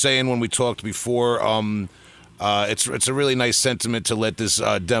like we were saying when we talked before, it's a really nice sentiment to let this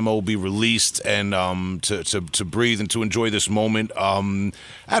demo be released and to breathe and to enjoy this moment out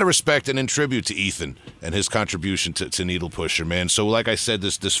of respect and in tribute to Ethan and his contribution to Needlepusher, man. So like I said,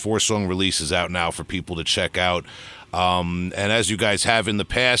 this 4-song release is out now for people to check out. And as you guys have in the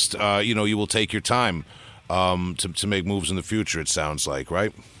past, you will take your time to make moves in the future, it sounds like,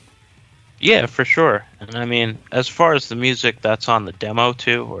 right? Yeah, for sure. And I mean, as far as the music that's on the demo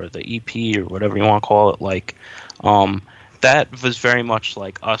too, or the EP or whatever you want to call it, like, that was very much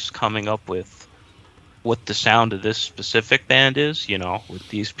like us coming up with what the sound of this specific band is, with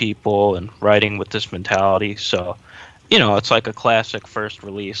these people and writing with this mentality. So, it's like a classic first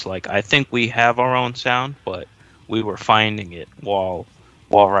release. Like, I think we have our own sound, but we were finding it while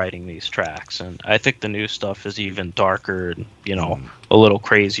writing these tracks. And I think the new stuff is even darker and, a little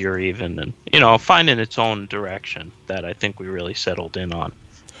crazier even, and, finding its own direction that I think we really settled in on.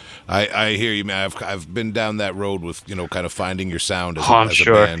 I hear you, man. I've been down that road with, kind of finding your sound as a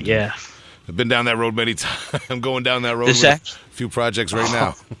sure. band. Yeah. I've been down that road many times. I'm going down that road with a few projects right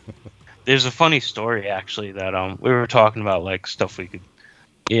now. There's a funny story, actually, that we were talking about, like, stuff we could,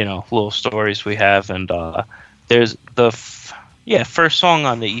 little stories we have, and there's the first song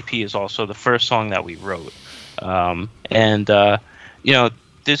on the EP is also the first song that we wrote.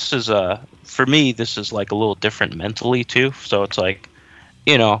 This is for me, this is like a little different mentally too. So it's like,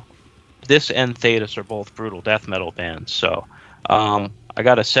 this and Thetis are both brutal death metal bands. So I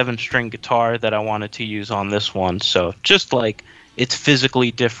got a 7-string guitar that I wanted to use on this one. So just like it's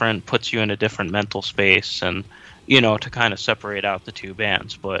physically different, puts you in a different mental space, and to kind of separate out the two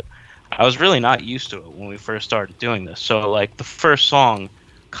bands. But I was really not used to it when we first started doing this. So, like, the first song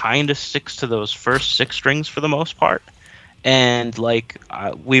kind of sticks to those first 6 strings for the most part. And, like,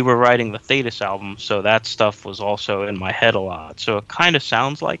 we were writing the Thetis album, so that stuff was also in my head a lot. So it kind of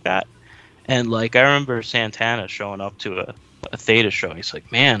sounds like that. And, like, I remember Santana showing up to a Thetis show. He's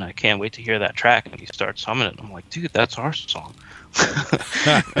like, man, I can't wait to hear that track. And he starts humming it. And I'm like, dude, that's our song.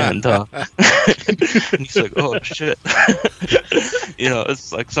 and he's like, oh shit.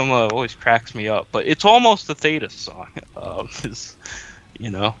 It's like someone always cracks me up, but it's almost a Thetis song.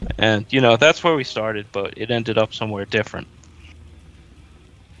 And that's where we started, but it ended up somewhere different.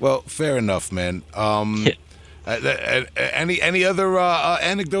 Well, fair enough, man. Any other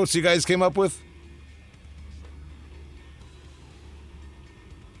anecdotes you guys came up with?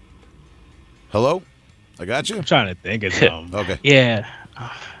 Hello? I got you. I'm trying to think of some. Okay. Yeah,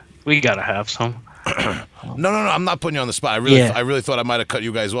 we gotta have some. No. I'm not putting you on the spot. I really thought I might have cut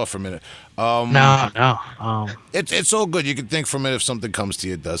you guys off for a minute. No. It's all good. You can think for a minute if something comes to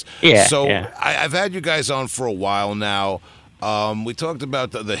you. It does. Yeah. So yeah. I've had you guys on for a while now. We talked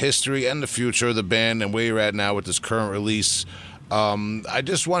about the history and the future of the band and where you're at now with this current release. I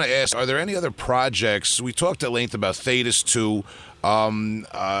just want to ask: are there any other projects? We talked at length about Thetis too. Are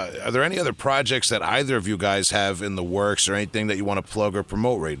there any other projects that either of you guys have in the works or anything that you want to plug or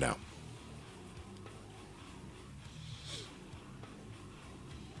promote right now?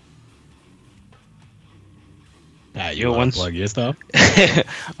 You want to plug your stuff?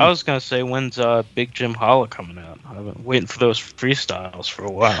 I was gonna say, when's Big Jim Holla coming out? I've been waiting for those freestyles for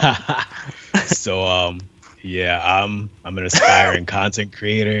a while. So I'm an aspiring content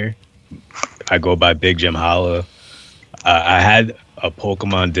creator. I go by Big Jim Holla. I had a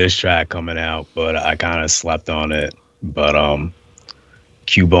Pokemon diss track coming out, but I kind of slept on it. But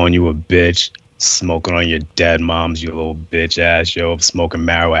Cubone, you a bitch, smoking on your dead moms, you little bitch ass, yo, smoking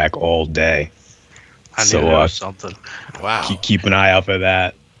Marowak all day. I knew there was something. Wow. Keep an eye out for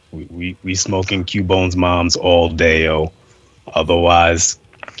that. We smoking Cubone's moms all day, yo. Otherwise,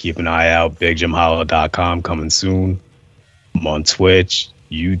 keep an eye out. BigJimHolla.com coming soon. I'm on Twitch,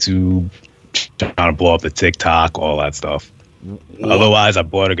 YouTube, trying to blow up the TikTok, all that stuff. What? Otherwise, I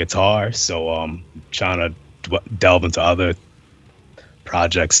bought a guitar, so trying to delve into other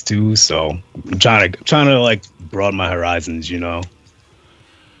projects too. So I'm trying to like broaden my horizons,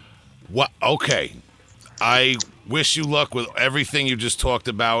 What? Okay. I wish you luck with everything you just talked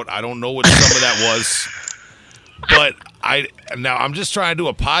about. I don't know what some of that was, but I'm just trying to do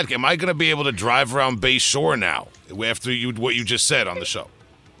a podcast. Am I going to be able to drive around Bay Shore now after what you just said on the show?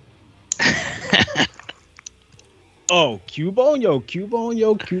 Oh, Cubone's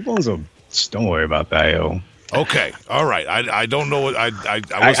a. Don't worry about that, yo. Okay, all right. I don't know what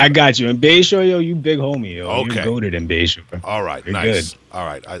I got you. In Bayshore, yo, you big homie, yo. Okay. You're goated in Bayshore. All right, You're nice. good. All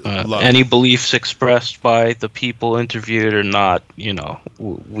right, I love any it. beliefs expressed by the people interviewed or not, we know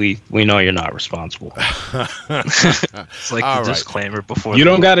you're not responsible. It's like All the right. disclaimer before. You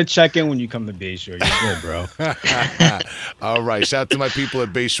don't got to check in when you come to Bayshore. You're good, bro. All right, shout out to my people at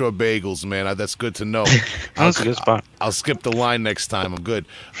Bayshore Bagels, man. That's good to know. That's a good spot. I'll skip the line next time. I'm good.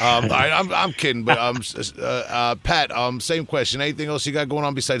 I'm kidding, but Pat, same question. Anything else you got going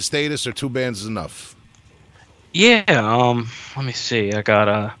on besides Status, or two bands is enough? Yeah, let me see. I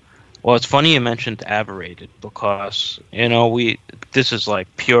got well, it's funny you mentioned Aberrated because, this is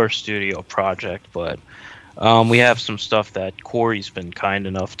like pure studio project, but we have some stuff that Corey's been kind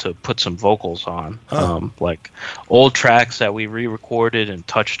enough to put some vocals on, like old tracks that we re-recorded and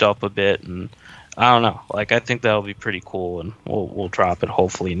touched up a bit, and I don't know, like I think that'll be pretty cool, and we'll drop it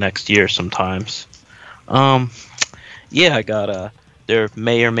hopefully next year sometimes. Yeah, I got there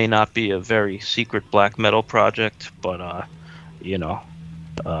may or may not be a very secret black metal project, but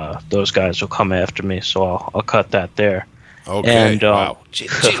those guys will come after me, so I'll cut that there. Okay. And, wow. Gee,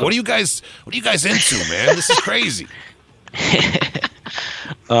 what are you guys into, man? This is crazy.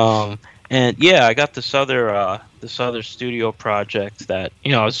 And yeah, I got this other studio project that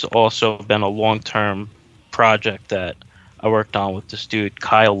it's also been a long-term project that I worked on with this dude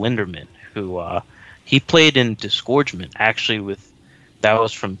Kyle Linderman, who he played in Disgorgement actually. That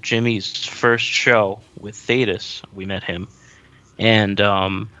was from Jimi's first show with Thetis. We met him, and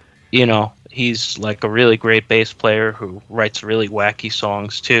he's like a really great bass player who writes really wacky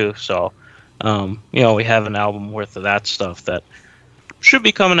songs too. So we have an album worth of that stuff that should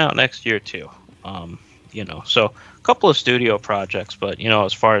be coming out next year too. So a couple of studio projects, but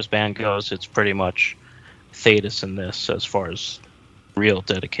as far as band goes, it's pretty much Thetis and this as far as real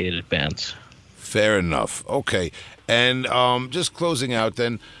dedicated bands. Fair enough. Okay. And just closing out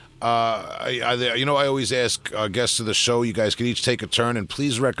then, I always ask guests of the show, you guys can each take a turn and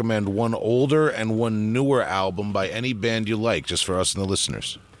please recommend one older and one newer album by any band you like, just for us and the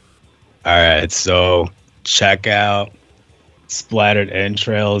listeners. All right, so check out Splattered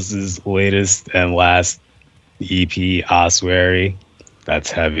Entrails' latest and last EP, Ossuary. That's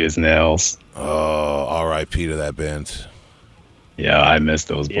heavy as nails. Oh, R.I.P. to that band. Yeah, I miss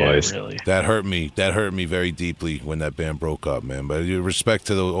those boys. Really. That hurt me. That hurt me very deeply when that band broke up, man. But respect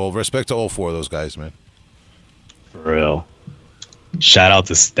to all four of those guys, man. For real. Shout out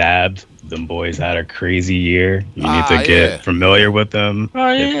to Stabbed. Them boys had a crazy year. You need to get familiar with them.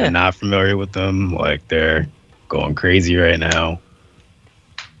 Oh, yeah. If you're not familiar with them, like they're going crazy right now.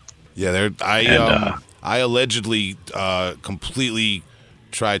 Yeah, I allegedly completely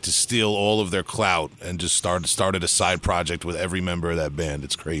tried to steal all of their clout and just started a side project with every member of that band.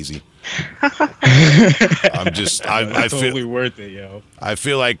 It's crazy. I totally worth it, yo. I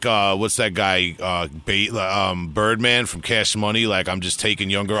feel like what's that guy Birdman from Cash Money? Like I'm just taking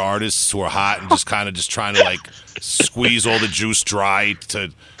younger artists who are hot and just kind of trying to like squeeze all the juice dry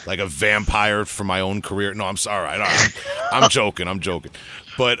to like a vampire for my own career. No, I'm sorry. I'm joking.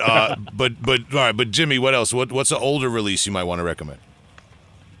 But all right. But Jimmy, what else? What's an older release you might want to recommend?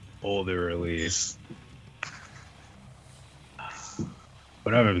 Older release.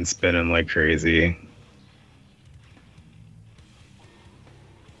 But I've been spinning like crazy.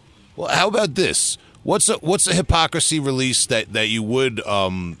 Well, how about this? What's a Hypocrisy release that you would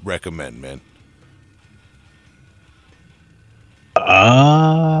recommend, man?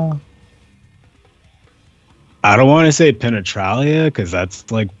 I don't want to say Penetralia because that's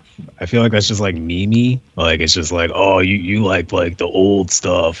like, I feel like that's just like memey. Like it's just like, oh, you like the old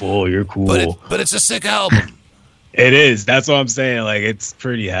stuff. Oh, you're cool. But it's a sick album. It is. That's what I'm saying. Like it's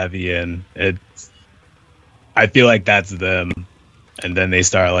pretty heavy and I feel like that's them. And then they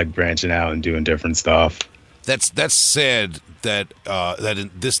start like branching out and doing different stuff. That's sad that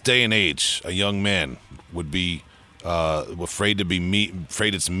in this day and age, a young man would be afraid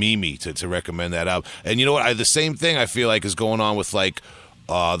it's memey to recommend that album. And you know what? The same thing I feel like is going on with like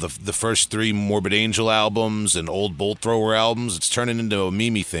the first three Morbid Angel albums and old Bolt Thrower albums. It's turning into a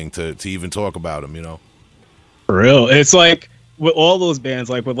memey thing to even talk about them, For real. It's like with all those bands,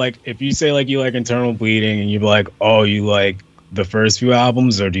 like with like if you say like you like Internal Bleeding and you're like, oh, you like the first few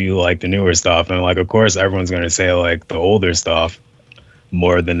albums or do you like the newer stuff? And like of course everyone's gonna say like the older stuff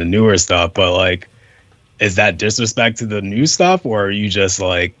more than the newer stuff, but like is that disrespect to the new stuff, or are you just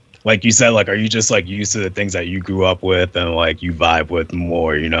like you said, like are you just like used to the things that you grew up with and like you vibe with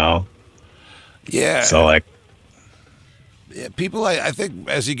more, Yeah. So like Yeah, people, I think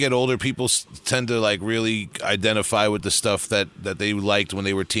as you get older, people tend to like really identify with the stuff that they liked when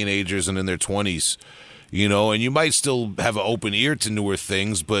they were teenagers and in their 20s. You know, and you might still have an open ear to newer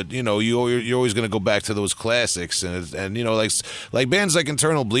things, but you know, you're always going to go back to those classics, and you know, like bands like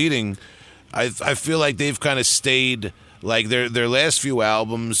Internal Bleeding, I feel like they've kind of stayed like their last few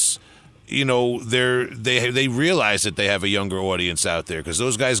albums. You know, they realize that they have a younger audience out there because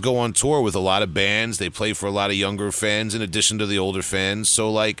those guys go on tour with a lot of bands. They play for a lot of younger fans in addition to the older fans.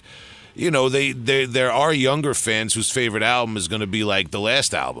 So like, you know, there are younger fans whose favorite album is going to be like the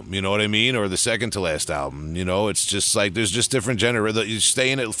last album, you know what I mean, or the second to last album. You know, it's just like there's just different You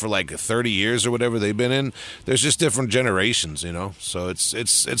stay in it for like 30 years or whatever they've been in. There's just different generations, you know. So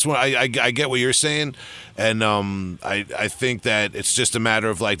it's what I get what you're saying, and I think that it's just a matter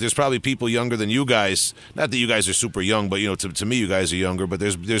of like there's probably people younger than you guys. Not that you guys are super young, but you know, to me you guys are younger. But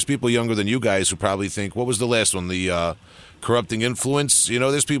there's people younger than you guys who probably think, what was the last one? The Corrupting Influence, you know,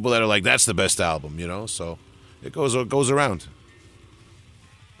 there's people that are like, that's the best album, you know, so it goes around.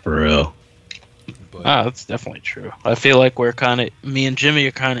 For real. That's definitely true. I feel like me and Jimmy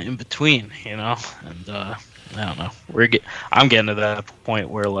are kind of in between, you know, and I don't know. I'm getting to that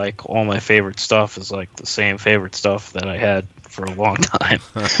point where like all my favorite stuff is like the same favorite stuff that I had for a long time.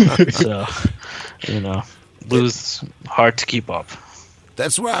 So, you know, hard to keep up.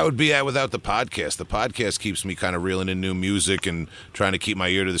 That's where I would be at without the podcast. The podcast keeps me kind of reeling in new music and trying to keep my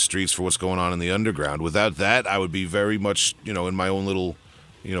ear to the streets for what's going on in the underground. Without that, I would be very much, you know, in my own little,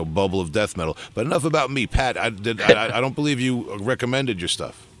 you know, bubble of death metal. But enough about me, Pat. I don't believe you recommended your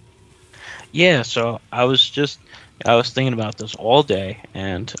stuff. Yeah, so I was thinking about this all day,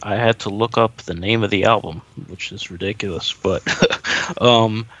 and I had to look up the name of the album, which is ridiculous. But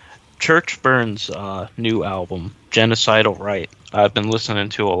Churchburn's new album, Genocidal Rite, I've been listening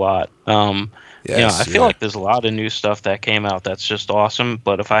to a lot. I feel like there's a lot of new stuff that came out that's just awesome,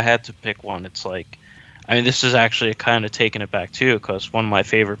 but if I had to pick one, it's like, I mean, this is actually kind of taking it back too, because one of my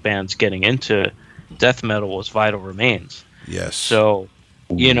favorite bands getting into death metal was Vital Remains. Yes. So,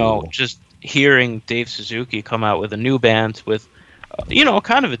 you know, just hearing Dave Suzuki come out with a new band with, you know,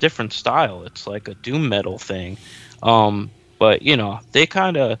 kind of a different style. It's like a doom metal thing. But, you know, they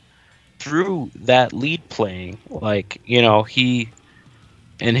kind of, through that lead playing, like, you know, he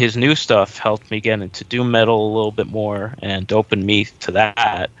and his new stuff helped me get into doom metal a little bit more and opened me to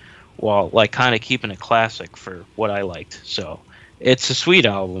that, while like kind of keeping it classic for what I liked. So it's a sweet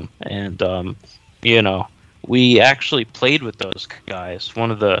album, and you know, we actually played with those guys.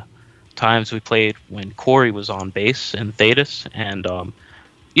 One of the times we played when Corey was on bass in Thetis, and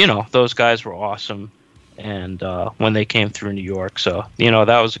you know, those guys were awesome. And when they came through New York, so you know,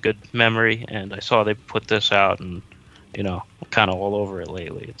 that was a good memory. And I saw they put this out, and you know, kind of all over it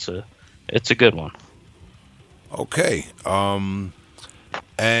lately. It's a good one. Okay.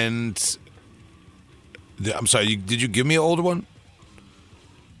 And I'm sorry. Did you give me an older one?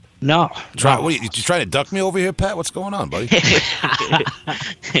 No. What are you trying to duck me over here, Pat? What's going on, buddy?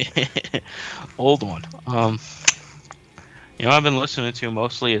 Old one. You know, I've been listening to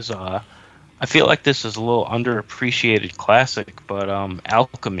mostly is I feel like this is a little underappreciated classic, but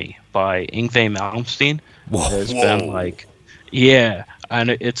Alchemy by Yngwie Malmsteen has been like, yeah,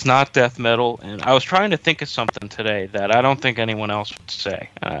 and it's not death metal. And I was trying to think of something today that I don't think anyone else would say.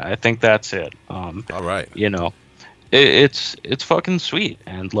 I think that's it. All right. You know, it's fucking sweet,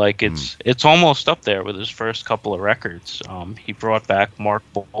 and like it's almost up there with his first couple of records. He brought back Mark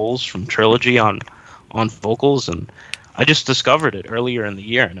Bowles from Trilogy on vocals, and I just discovered it earlier in the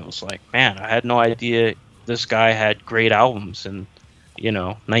year, and it was like, man, I had no idea this guy had great albums in, you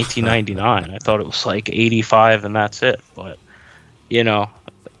know, 1999. I thought it was like 85 and that's it. But, you know,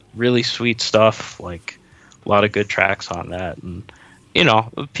 really sweet stuff, like a lot of good tracks on that. And, you know,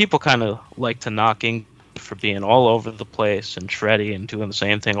 people kind of like to knock Yngwie for being all over the place and shreddy and doing the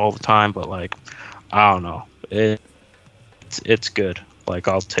same thing all the time, but like, I don't know. It's good. Like,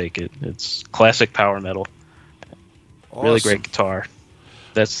 I'll take it. It's classic power metal. Awesome. Really great guitar.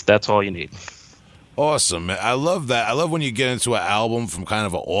 That's all you need. Awesome. I love that. I love when you get into an album from kind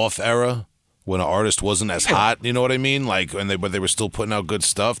of an off era when an artist wasn't as hot. You know what I mean? Like, but they were still putting out good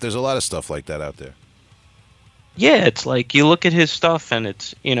stuff. There's a lot of stuff like that out there. Yeah, it's like you look at his stuff and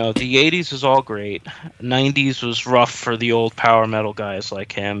it's, you know, the 80s is all great. 90s was rough for the old power metal guys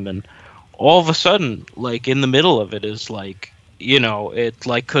like him, and all of a sudden, like in the middle of it is like, you know, it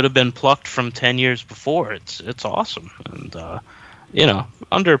like could have been plucked from 10 years before. It's awesome, and you know,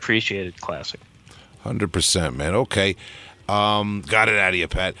 underappreciated classic. 100%, man. Okay, got it out of you,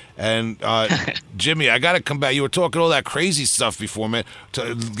 Pat. And Jimmy, I got to come back. You were talking all that crazy stuff before, man.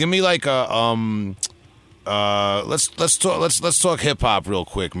 Give me like a let's talk hip hop real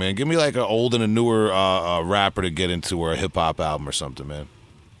quick, man. Give me like an old and a newer rapper to get into, or a hip hop album or something, man.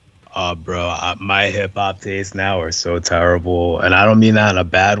 Bro, my hip hop tastes now are so terrible, and I don't mean that in a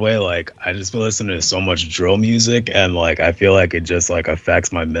bad way. Like, I just been listening to so much drill music, and like I feel like it just like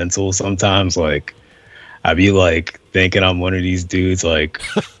affects my mental sometimes. Like, I be like thinking I'm one of these dudes, like,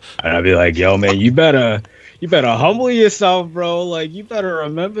 and I be like, yo, man, you better humble yourself, bro. Like, you better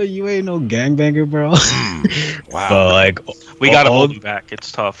remember you ain't no gangbanger, bro. Wow. But like, We gotta hold him back.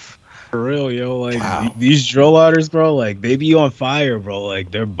 It's tough. for real, yo. Like, these drill artists, bro, like, they be on fire, bro.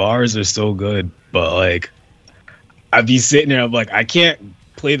 Like, their bars are so good. But, like, I be sitting there, I'm like, I can't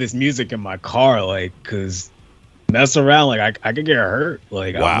play this music in my car, like, because mess around, like, I could get hurt.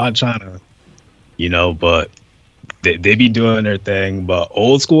 Like, I'm not trying to, you know, but they be doing their thing. But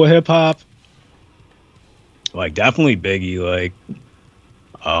old school hip hop, like, definitely Biggie, like,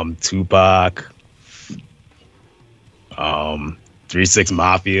 Tupac, 3-6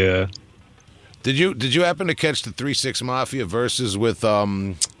 Mafia. Did you happen to catch the 3-6 Mafia versus with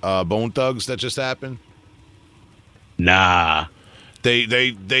Bone Thugs that just happened? Nah.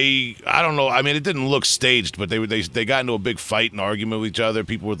 They I don't know. I mean, it didn't look staged, but they got into a big fight and argument with each other.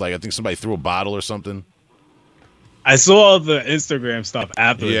 People were like, I think somebody threw a bottle or something. I saw the Instagram stuff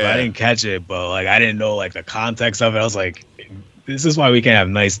afterwards, Yeah. but I didn't catch it. But like, I didn't know like the context of it. I was like, this is why we can't have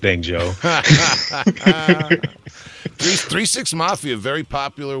nice things, Joe. 3-6 Mafia, very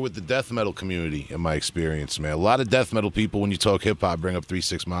popular with the death metal community, in my experience, man. A lot of death metal people, when you talk hip hop, bring up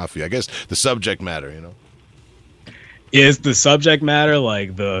 3-6 Mafia. I guess the subject matter, you know. Is the subject matter,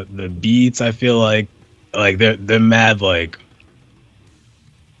 like the beats? I feel like they're mad. Like,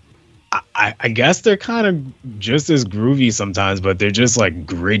 I guess they're kind of just as groovy sometimes, but they're just like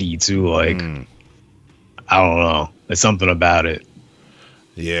gritty too. Like, I don't know. There's something about it.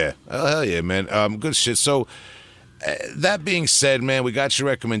 Yeah. Oh, hell yeah, man. Good shit. So, that being said, man, we got your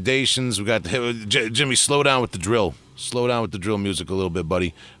recommendations. We got Jimmy. Slow down with the drill. Slow down with the drill music a little bit,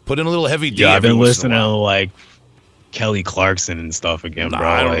 buddy. Put in a little heavy D. Yeah, I've been every once in listening a to while. like Kelly Clarkson and stuff again, bro.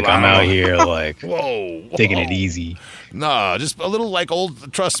 I don't Like, know. I'm out here like Whoa. taking it easy. Nah, just a little like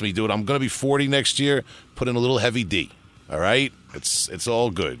old. Trust me, dude. I'm gonna be 40 next year. Put in a little heavy D. All right, it's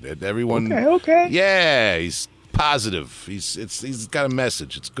all good. Everyone. Okay. Yeah, he's positive. He's got a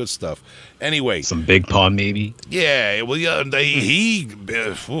message. It's good stuff. Anyway, Some Big Pun maybe. yeah. Well, yeah. Big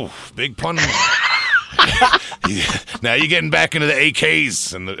pun. Now you're getting back into the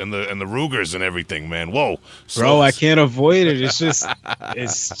AKs and the Rugers and everything, man. Whoa, Bro, I can't avoid it. It's just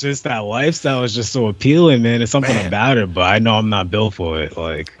that lifestyle is just so appealing, man. There's something about it, but I know I'm not built for it.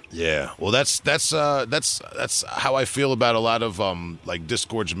 Like, yeah. Well, that's how I feel about a lot of like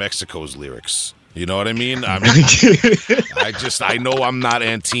Disgorge Mexico's lyrics. You know what I mean? I know I'm not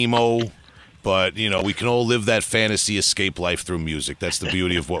Antimo, but you know we can all live that fantasy escape life through music. That's the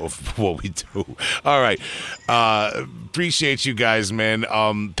beauty of what we do. All right, appreciate you guys, man.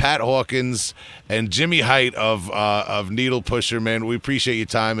 Pat Hawkins and Jimi Hite of Needlepusher, man. We appreciate your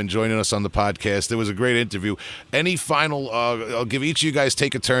time and joining us on the podcast. It was a great interview. Any final? I'll give each of you guys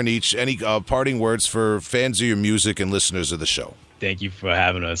take a turn each. Any parting words for fans of your music and listeners of the show? thank you for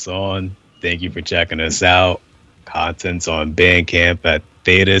having us on. Thank you for checking us out. Content's on Bandcamp at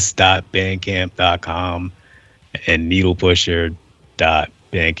thetis.bandcamp.com and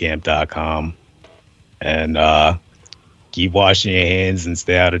needlepusher.bandcamp.com. And keep washing your hands and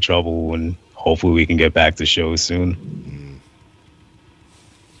stay out of trouble, and hopefully we can get back to shows soon.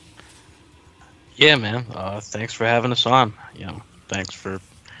 Yeah, man. Thanks for having us on. You know, thanks for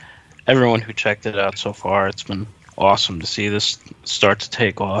everyone who checked it out so far. It's been awesome to see this start to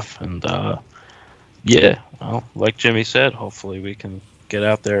take off. And yeah, well, like Jimmy said, hopefully we can get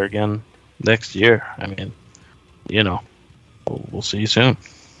out there again next year. I mean, you know, we'll see you soon.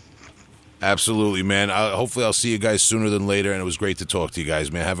 Absolutely, man. Hopefully I'll see you guys sooner than later, and it was great to talk to you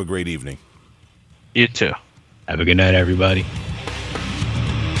guys, man. Have a great evening. You too. Have a good night, everybody.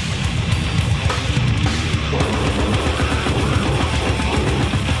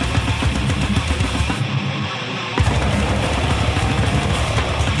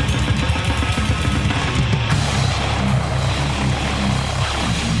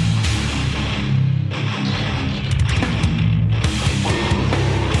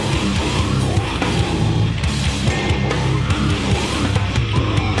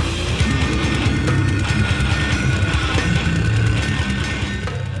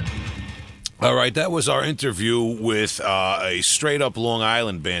 All right, that was our interview with a straight-up Long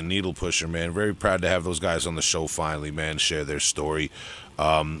Island band, Needlepusher, man. Very proud to have those guys on the show finally, man, share their story.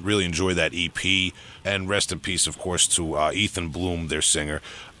 Really enjoy that EP. And rest in peace, of course, to Ethan Bloom, their singer.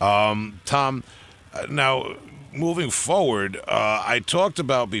 Tom, Now, moving forward, I talked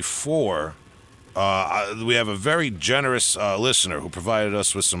about before. We have a very generous listener who provided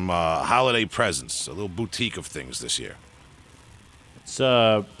us with some holiday presents, a little boutique of things this year.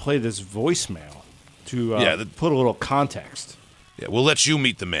 Let's play this voicemail to put a little context. Yeah, we'll let you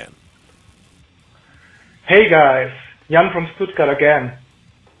meet the man. Hey guys, Jan from Stuttgart again.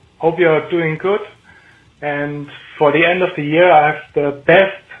 Hope you're doing good. And for the end of the year, I have the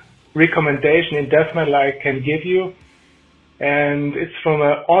best recommendation in death metal I can give you. And it's from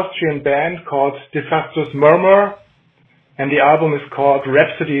an Austrian band called Disastrous Murmur. And the album is called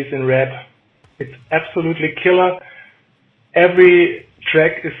Rhapsodies in Red. It's absolutely killer. Every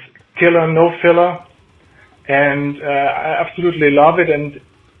track is killer, no filler. And I absolutely love it. And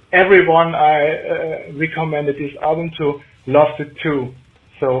everyone I recommended this album to loves it too.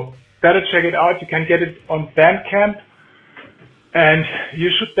 So better check it out. You can get it on Bandcamp. And you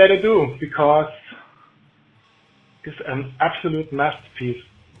should better do, because it's an absolute masterpiece.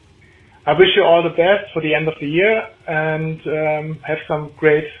 I wish you all the best for the end of the year, and have some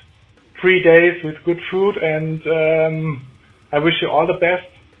great free days with good food, and I wish you all the best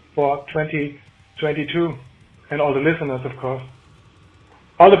for 2022, and all the listeners, of course.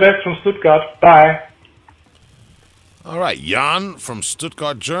 All the best from Stuttgart. Bye. All right, Jan from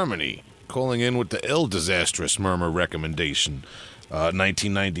Stuttgart, Germany, calling in with the ill Disastrous Murmur recommendation,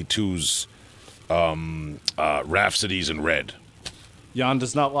 1992's Rhapsodies in Red. Jan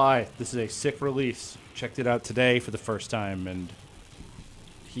does not lie. This is a sick release. Checked it out today for the first time, and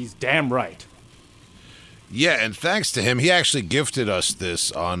he's damn right. Yeah, and thanks to him, he actually gifted us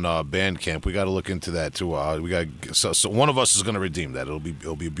this on Bandcamp. We got to look into that too. So one of us is going to redeem that. It'll be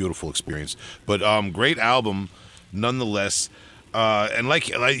a beautiful experience. But great album, nonetheless. And like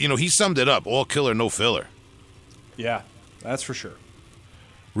he summed it up: all killer, no filler. Yeah, that's for sure.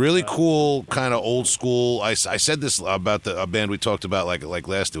 Really cool, kind of old school. I said this about the band we talked about like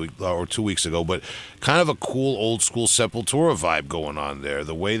last week or 2 weeks ago, but kind of a cool old school Sepultura vibe going on there.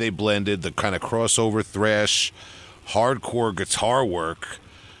 The way they blended the kind of crossover thrash, hardcore guitar work.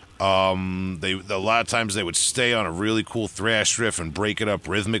 A lot of times they would stay on a really cool thrash riff and break it up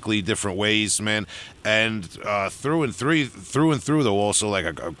rhythmically different ways, man. And through and through, though, also like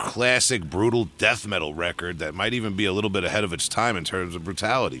a classic brutal death metal record that might even be a little bit ahead of its time in terms of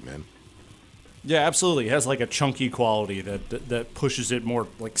brutality, man. Yeah, absolutely. It has like a chunky quality that pushes it more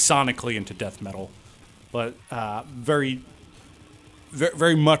like sonically into death metal, but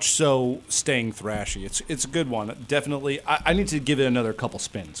very much so staying thrashy. It's a good one. Definitely. I need to give it another couple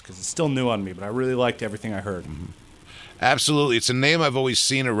spins because it's still new on me, but I really liked everything I heard. Mm-hmm. Absolutely. It's a name I've always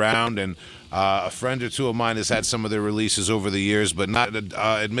seen around, and a friend or two of mine has had some of their releases over the years, but not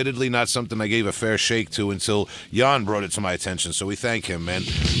admittedly not something I gave a fair shake to until Jan brought it to my attention, so we thank him, man.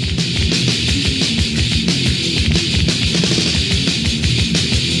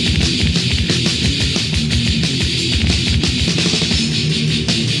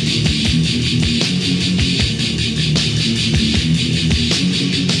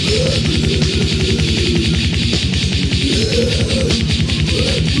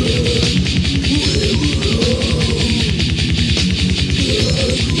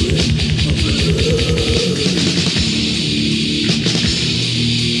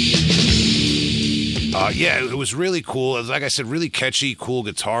 Yeah, it was really cool. Like I said, really catchy, cool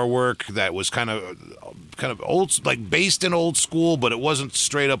guitar work that was kind of old, like based in old school, but it wasn't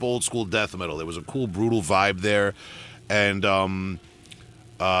straight up old school death metal. There was a cool, brutal vibe there, and Jan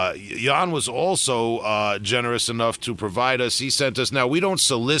was also generous enough to provide us. He sent us. Now we don't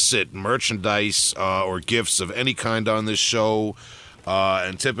solicit merchandise or gifts of any kind on this show,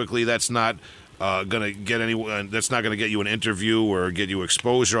 and typically that's not. Gonna get anyone. That's not gonna get you an interview or get you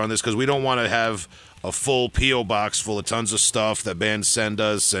exposure on this because we don't want to have a full P.O. box full of tons of stuff that bands send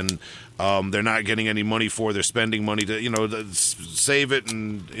us, and they're not getting any money for. They're spending money to save it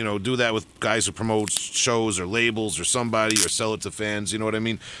and do that with guys who promote shows or labels or somebody or sell it to fans. You know what I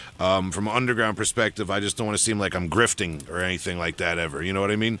mean? From an underground perspective, I just don't want to seem like I'm grifting or anything like that ever. You know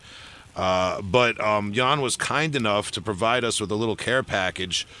what I mean? But Jan was kind enough to provide us with a little care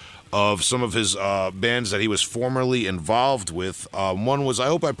package of some of his bands that he was formerly involved with. One was, I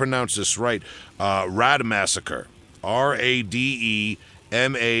hope I pronounced this right, Rademassacre, Rademasssaker,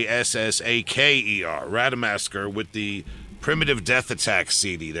 Rademassacre, with the Primitive Death Attack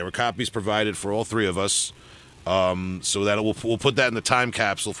CD. There were copies provided for all three of us, so that we'll put that in the time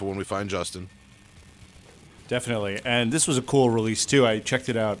capsule for when we find Justin. Definitely, and this was a cool release too. I checked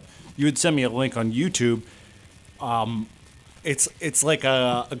it out. You had sent me a link on YouTube. It's like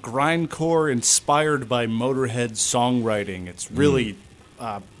a grindcore inspired by Motorhead songwriting. It's really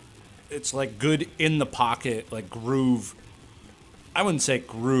it's like good in the pocket, like groove. I wouldn't say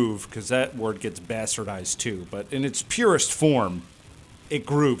groove because that word gets bastardized too, but in its purest form, it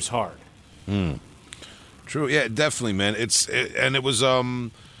grooves hard. True, yeah, definitely, man. It was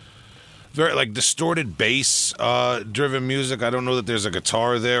very like distorted bass driven music. I don't know that there's a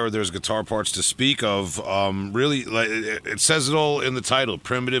guitar there or there's guitar parts to speak of. Really, like it says it all in the title,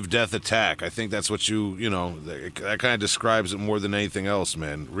 Primitive Death Attack. I think that's what that kind of describes it more than anything else,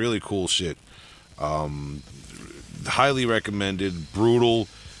 man. Really cool shit. Highly recommended. Brutal.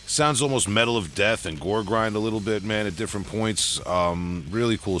 Sounds almost Metal of Death and Gore Grind a little bit, man, at different points.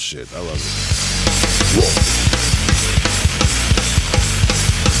 Really cool shit. I love it.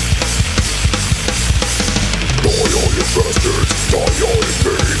 Die all you bastards, die all in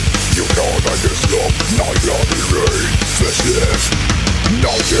vain. You can't understand, now you're in rain. Fascist,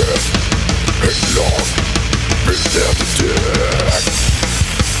 now death, hate love, big death attack.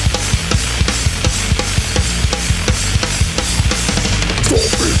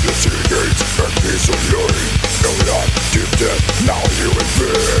 Stop investigates and peacefully. No not deep death, now you in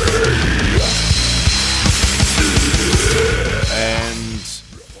vain. And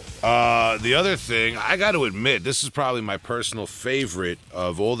the other thing, I got to admit, this is probably my personal favorite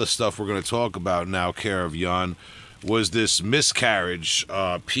of all the stuff we're going to talk about now, care of Jan, was this Miscarriage,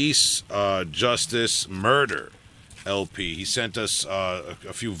 Peace, Justice, Murder LP. He sent us a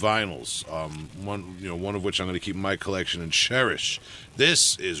few vinyls, one of which I'm going to keep in my collection and cherish.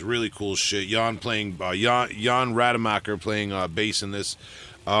 This is really cool shit. Jan Rademacher playing bass in this.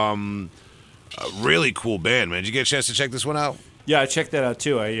 A really cool band, man. Did you get a chance to check this one out? Yeah, I checked that out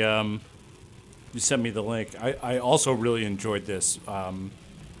too. You sent me the link. I also really enjoyed this.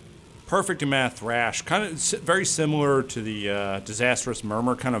 Perfect amount of thrash, kind of very similar to the Disastrous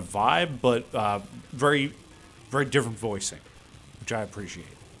Murmur kind of vibe, but very, very different voicing, which I appreciate.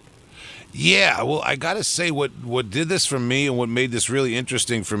 Yeah, well, I gotta say, what did this for me and what made this really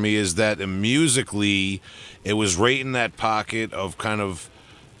interesting for me is that musically, it was right in that pocket of kind of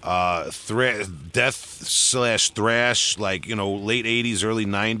death/thrash, like, late 80s, early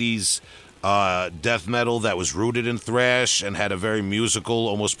 90s death metal that was rooted in thrash and had a very musical,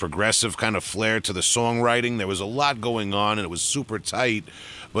 almost progressive kind of flair to the songwriting. There was a lot going on and it was super tight,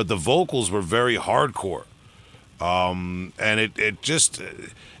 but the vocals were very hardcore. And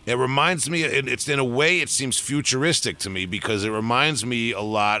it reminds me, it's in a way, it seems futuristic to me because it reminds me a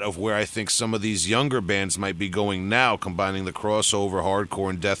lot of where I think some of these younger bands might be going now, combining the crossover,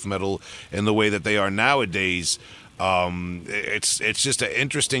 hardcore, and death metal in the way that they are nowadays. It's just an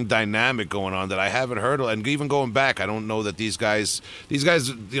interesting dynamic going on that I haven't heard of. And even going back, I don't know that these guys,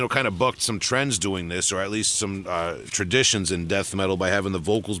 kind of bucked some trends doing this, or at least some traditions in death metal by having the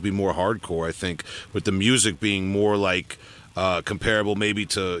vocals be more hardcore, I think, with the music being more like comparable maybe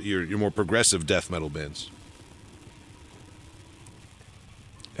to your more progressive death metal bands.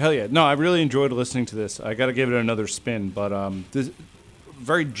 Hell yeah. No, I really enjoyed listening to this. I got to give it another spin, but this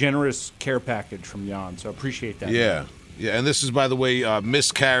very generous care package from Jan, so I appreciate that. Yeah. Yeah, and this is, by the way,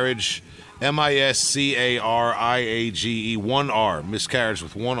 Miscarriage, Miscariage, 1R, Miscarriage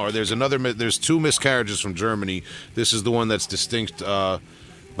with 1R. There's two Miscarriages from Germany. This is the one that's distinct by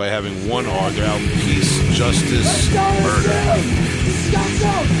having 1R. Their album Peace, Justice, Murder.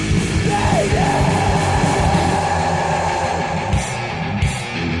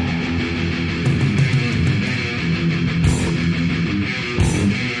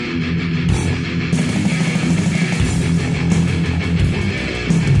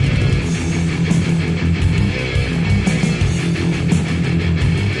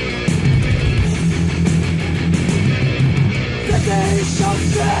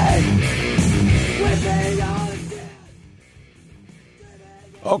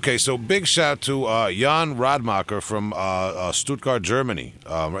 Okay, so big shout to Jan Rademacher from Stuttgart, Germany.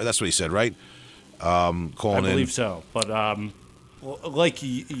 That's what he said, right? I believe so. But like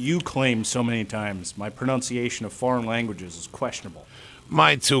you claim so many times, my pronunciation of foreign languages is questionable.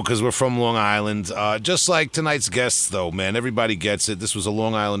 Mine too, because we're from Long Island. Just like tonight's guests, though, man, everybody gets it. This was a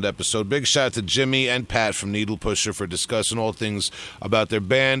Long Island episode. Big shout out to Jimi and Pat from Needlepusher for discussing all things about their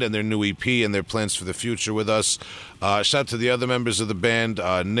band and their new EP and their plans for the future with us. Shout out to the other members of the band,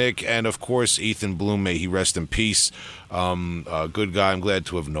 Nick, and of course Ethan Bloom. May he rest in peace. Good guy. I'm glad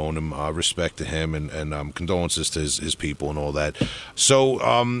to have known him. Respect to him and condolences to his people and all that. So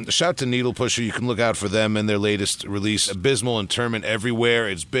shout out to Needlepusher. You can look out for them and their latest release, Abysmal Interment, everywhere.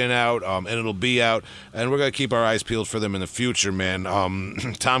 It's been out and it'll be out, and we're gonna keep our eyes peeled for them in the future, man.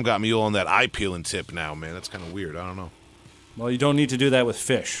 Tom got me all on that eye peeling tip now, man. That's kind of weird. I don't know. Well, you don't need to do that with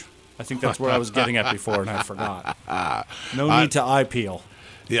fish. I think that's where I was getting at before, and I forgot. No need to eye peel.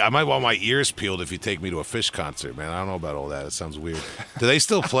 Yeah, I might want my ears peeled if you take me to a Fish concert, man. I don't know about all that. It sounds weird. Do they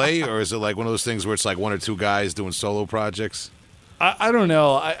still play, or is it like one of those things where it's like one or two guys doing solo projects? I don't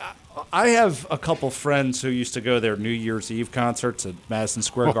know. I have a couple friends who used to go to their New Year's Eve concerts at Madison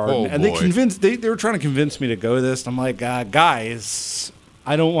Square Garden, and they were trying to convince me to go to this. I'm like, guys,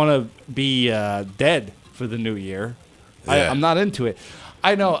 I don't want to be dead for the new year. Yeah. I'm not into it.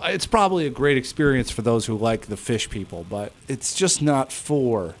 I know it's probably a great experience for those who like the Fish people, but it's just not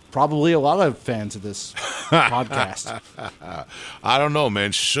for probably a lot of fans of this podcast. I don't know,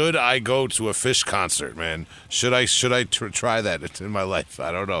 man. Should I go to a Fish concert, man? Should I try that in my life?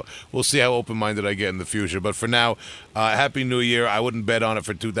 I don't know. We'll see how open-minded I get in the future. But for now, Happy New Year. I wouldn't bet on it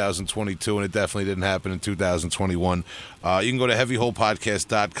for 2022, and it definitely didn't happen in 2021. You can go to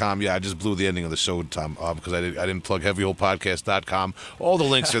heavyholepodcast.com. Yeah, I just blew the ending of the show, Tom, because I didn't plug heavyholepodcast.com. All the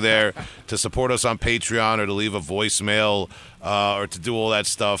links are there to support us on Patreon or to leave a voicemail or to do all that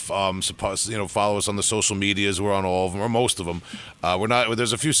stuff. Follow us on the social medias. We're on all of them, or most of them. We're not.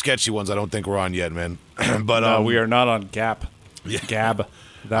 There's a few sketchy ones I don't think we're on yet, man. But no, we are not on Gab. Yeah. Gab,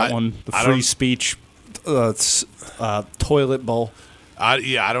 the free speech toilet bowl.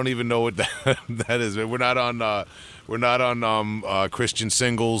 I don't even know what that is. We're not on. We're not on Christian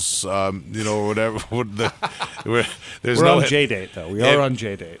Singles, or whatever. We're on J-Date, though. We are on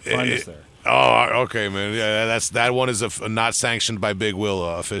J-Date. Find us there. Oh, okay, man. Yeah, that one is not sanctioned by Big Will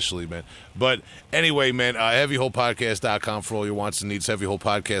officially, man. But anyway, man, heavyholepodcast.com for all your wants and needs, Heavy Hole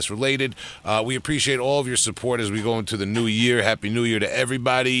Podcast related. We appreciate all of your support as we go into the new year. Happy New Year to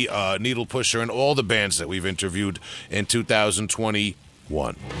everybody, Needlepusher, and all the bands that we've interviewed in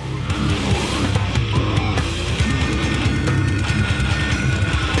 2021.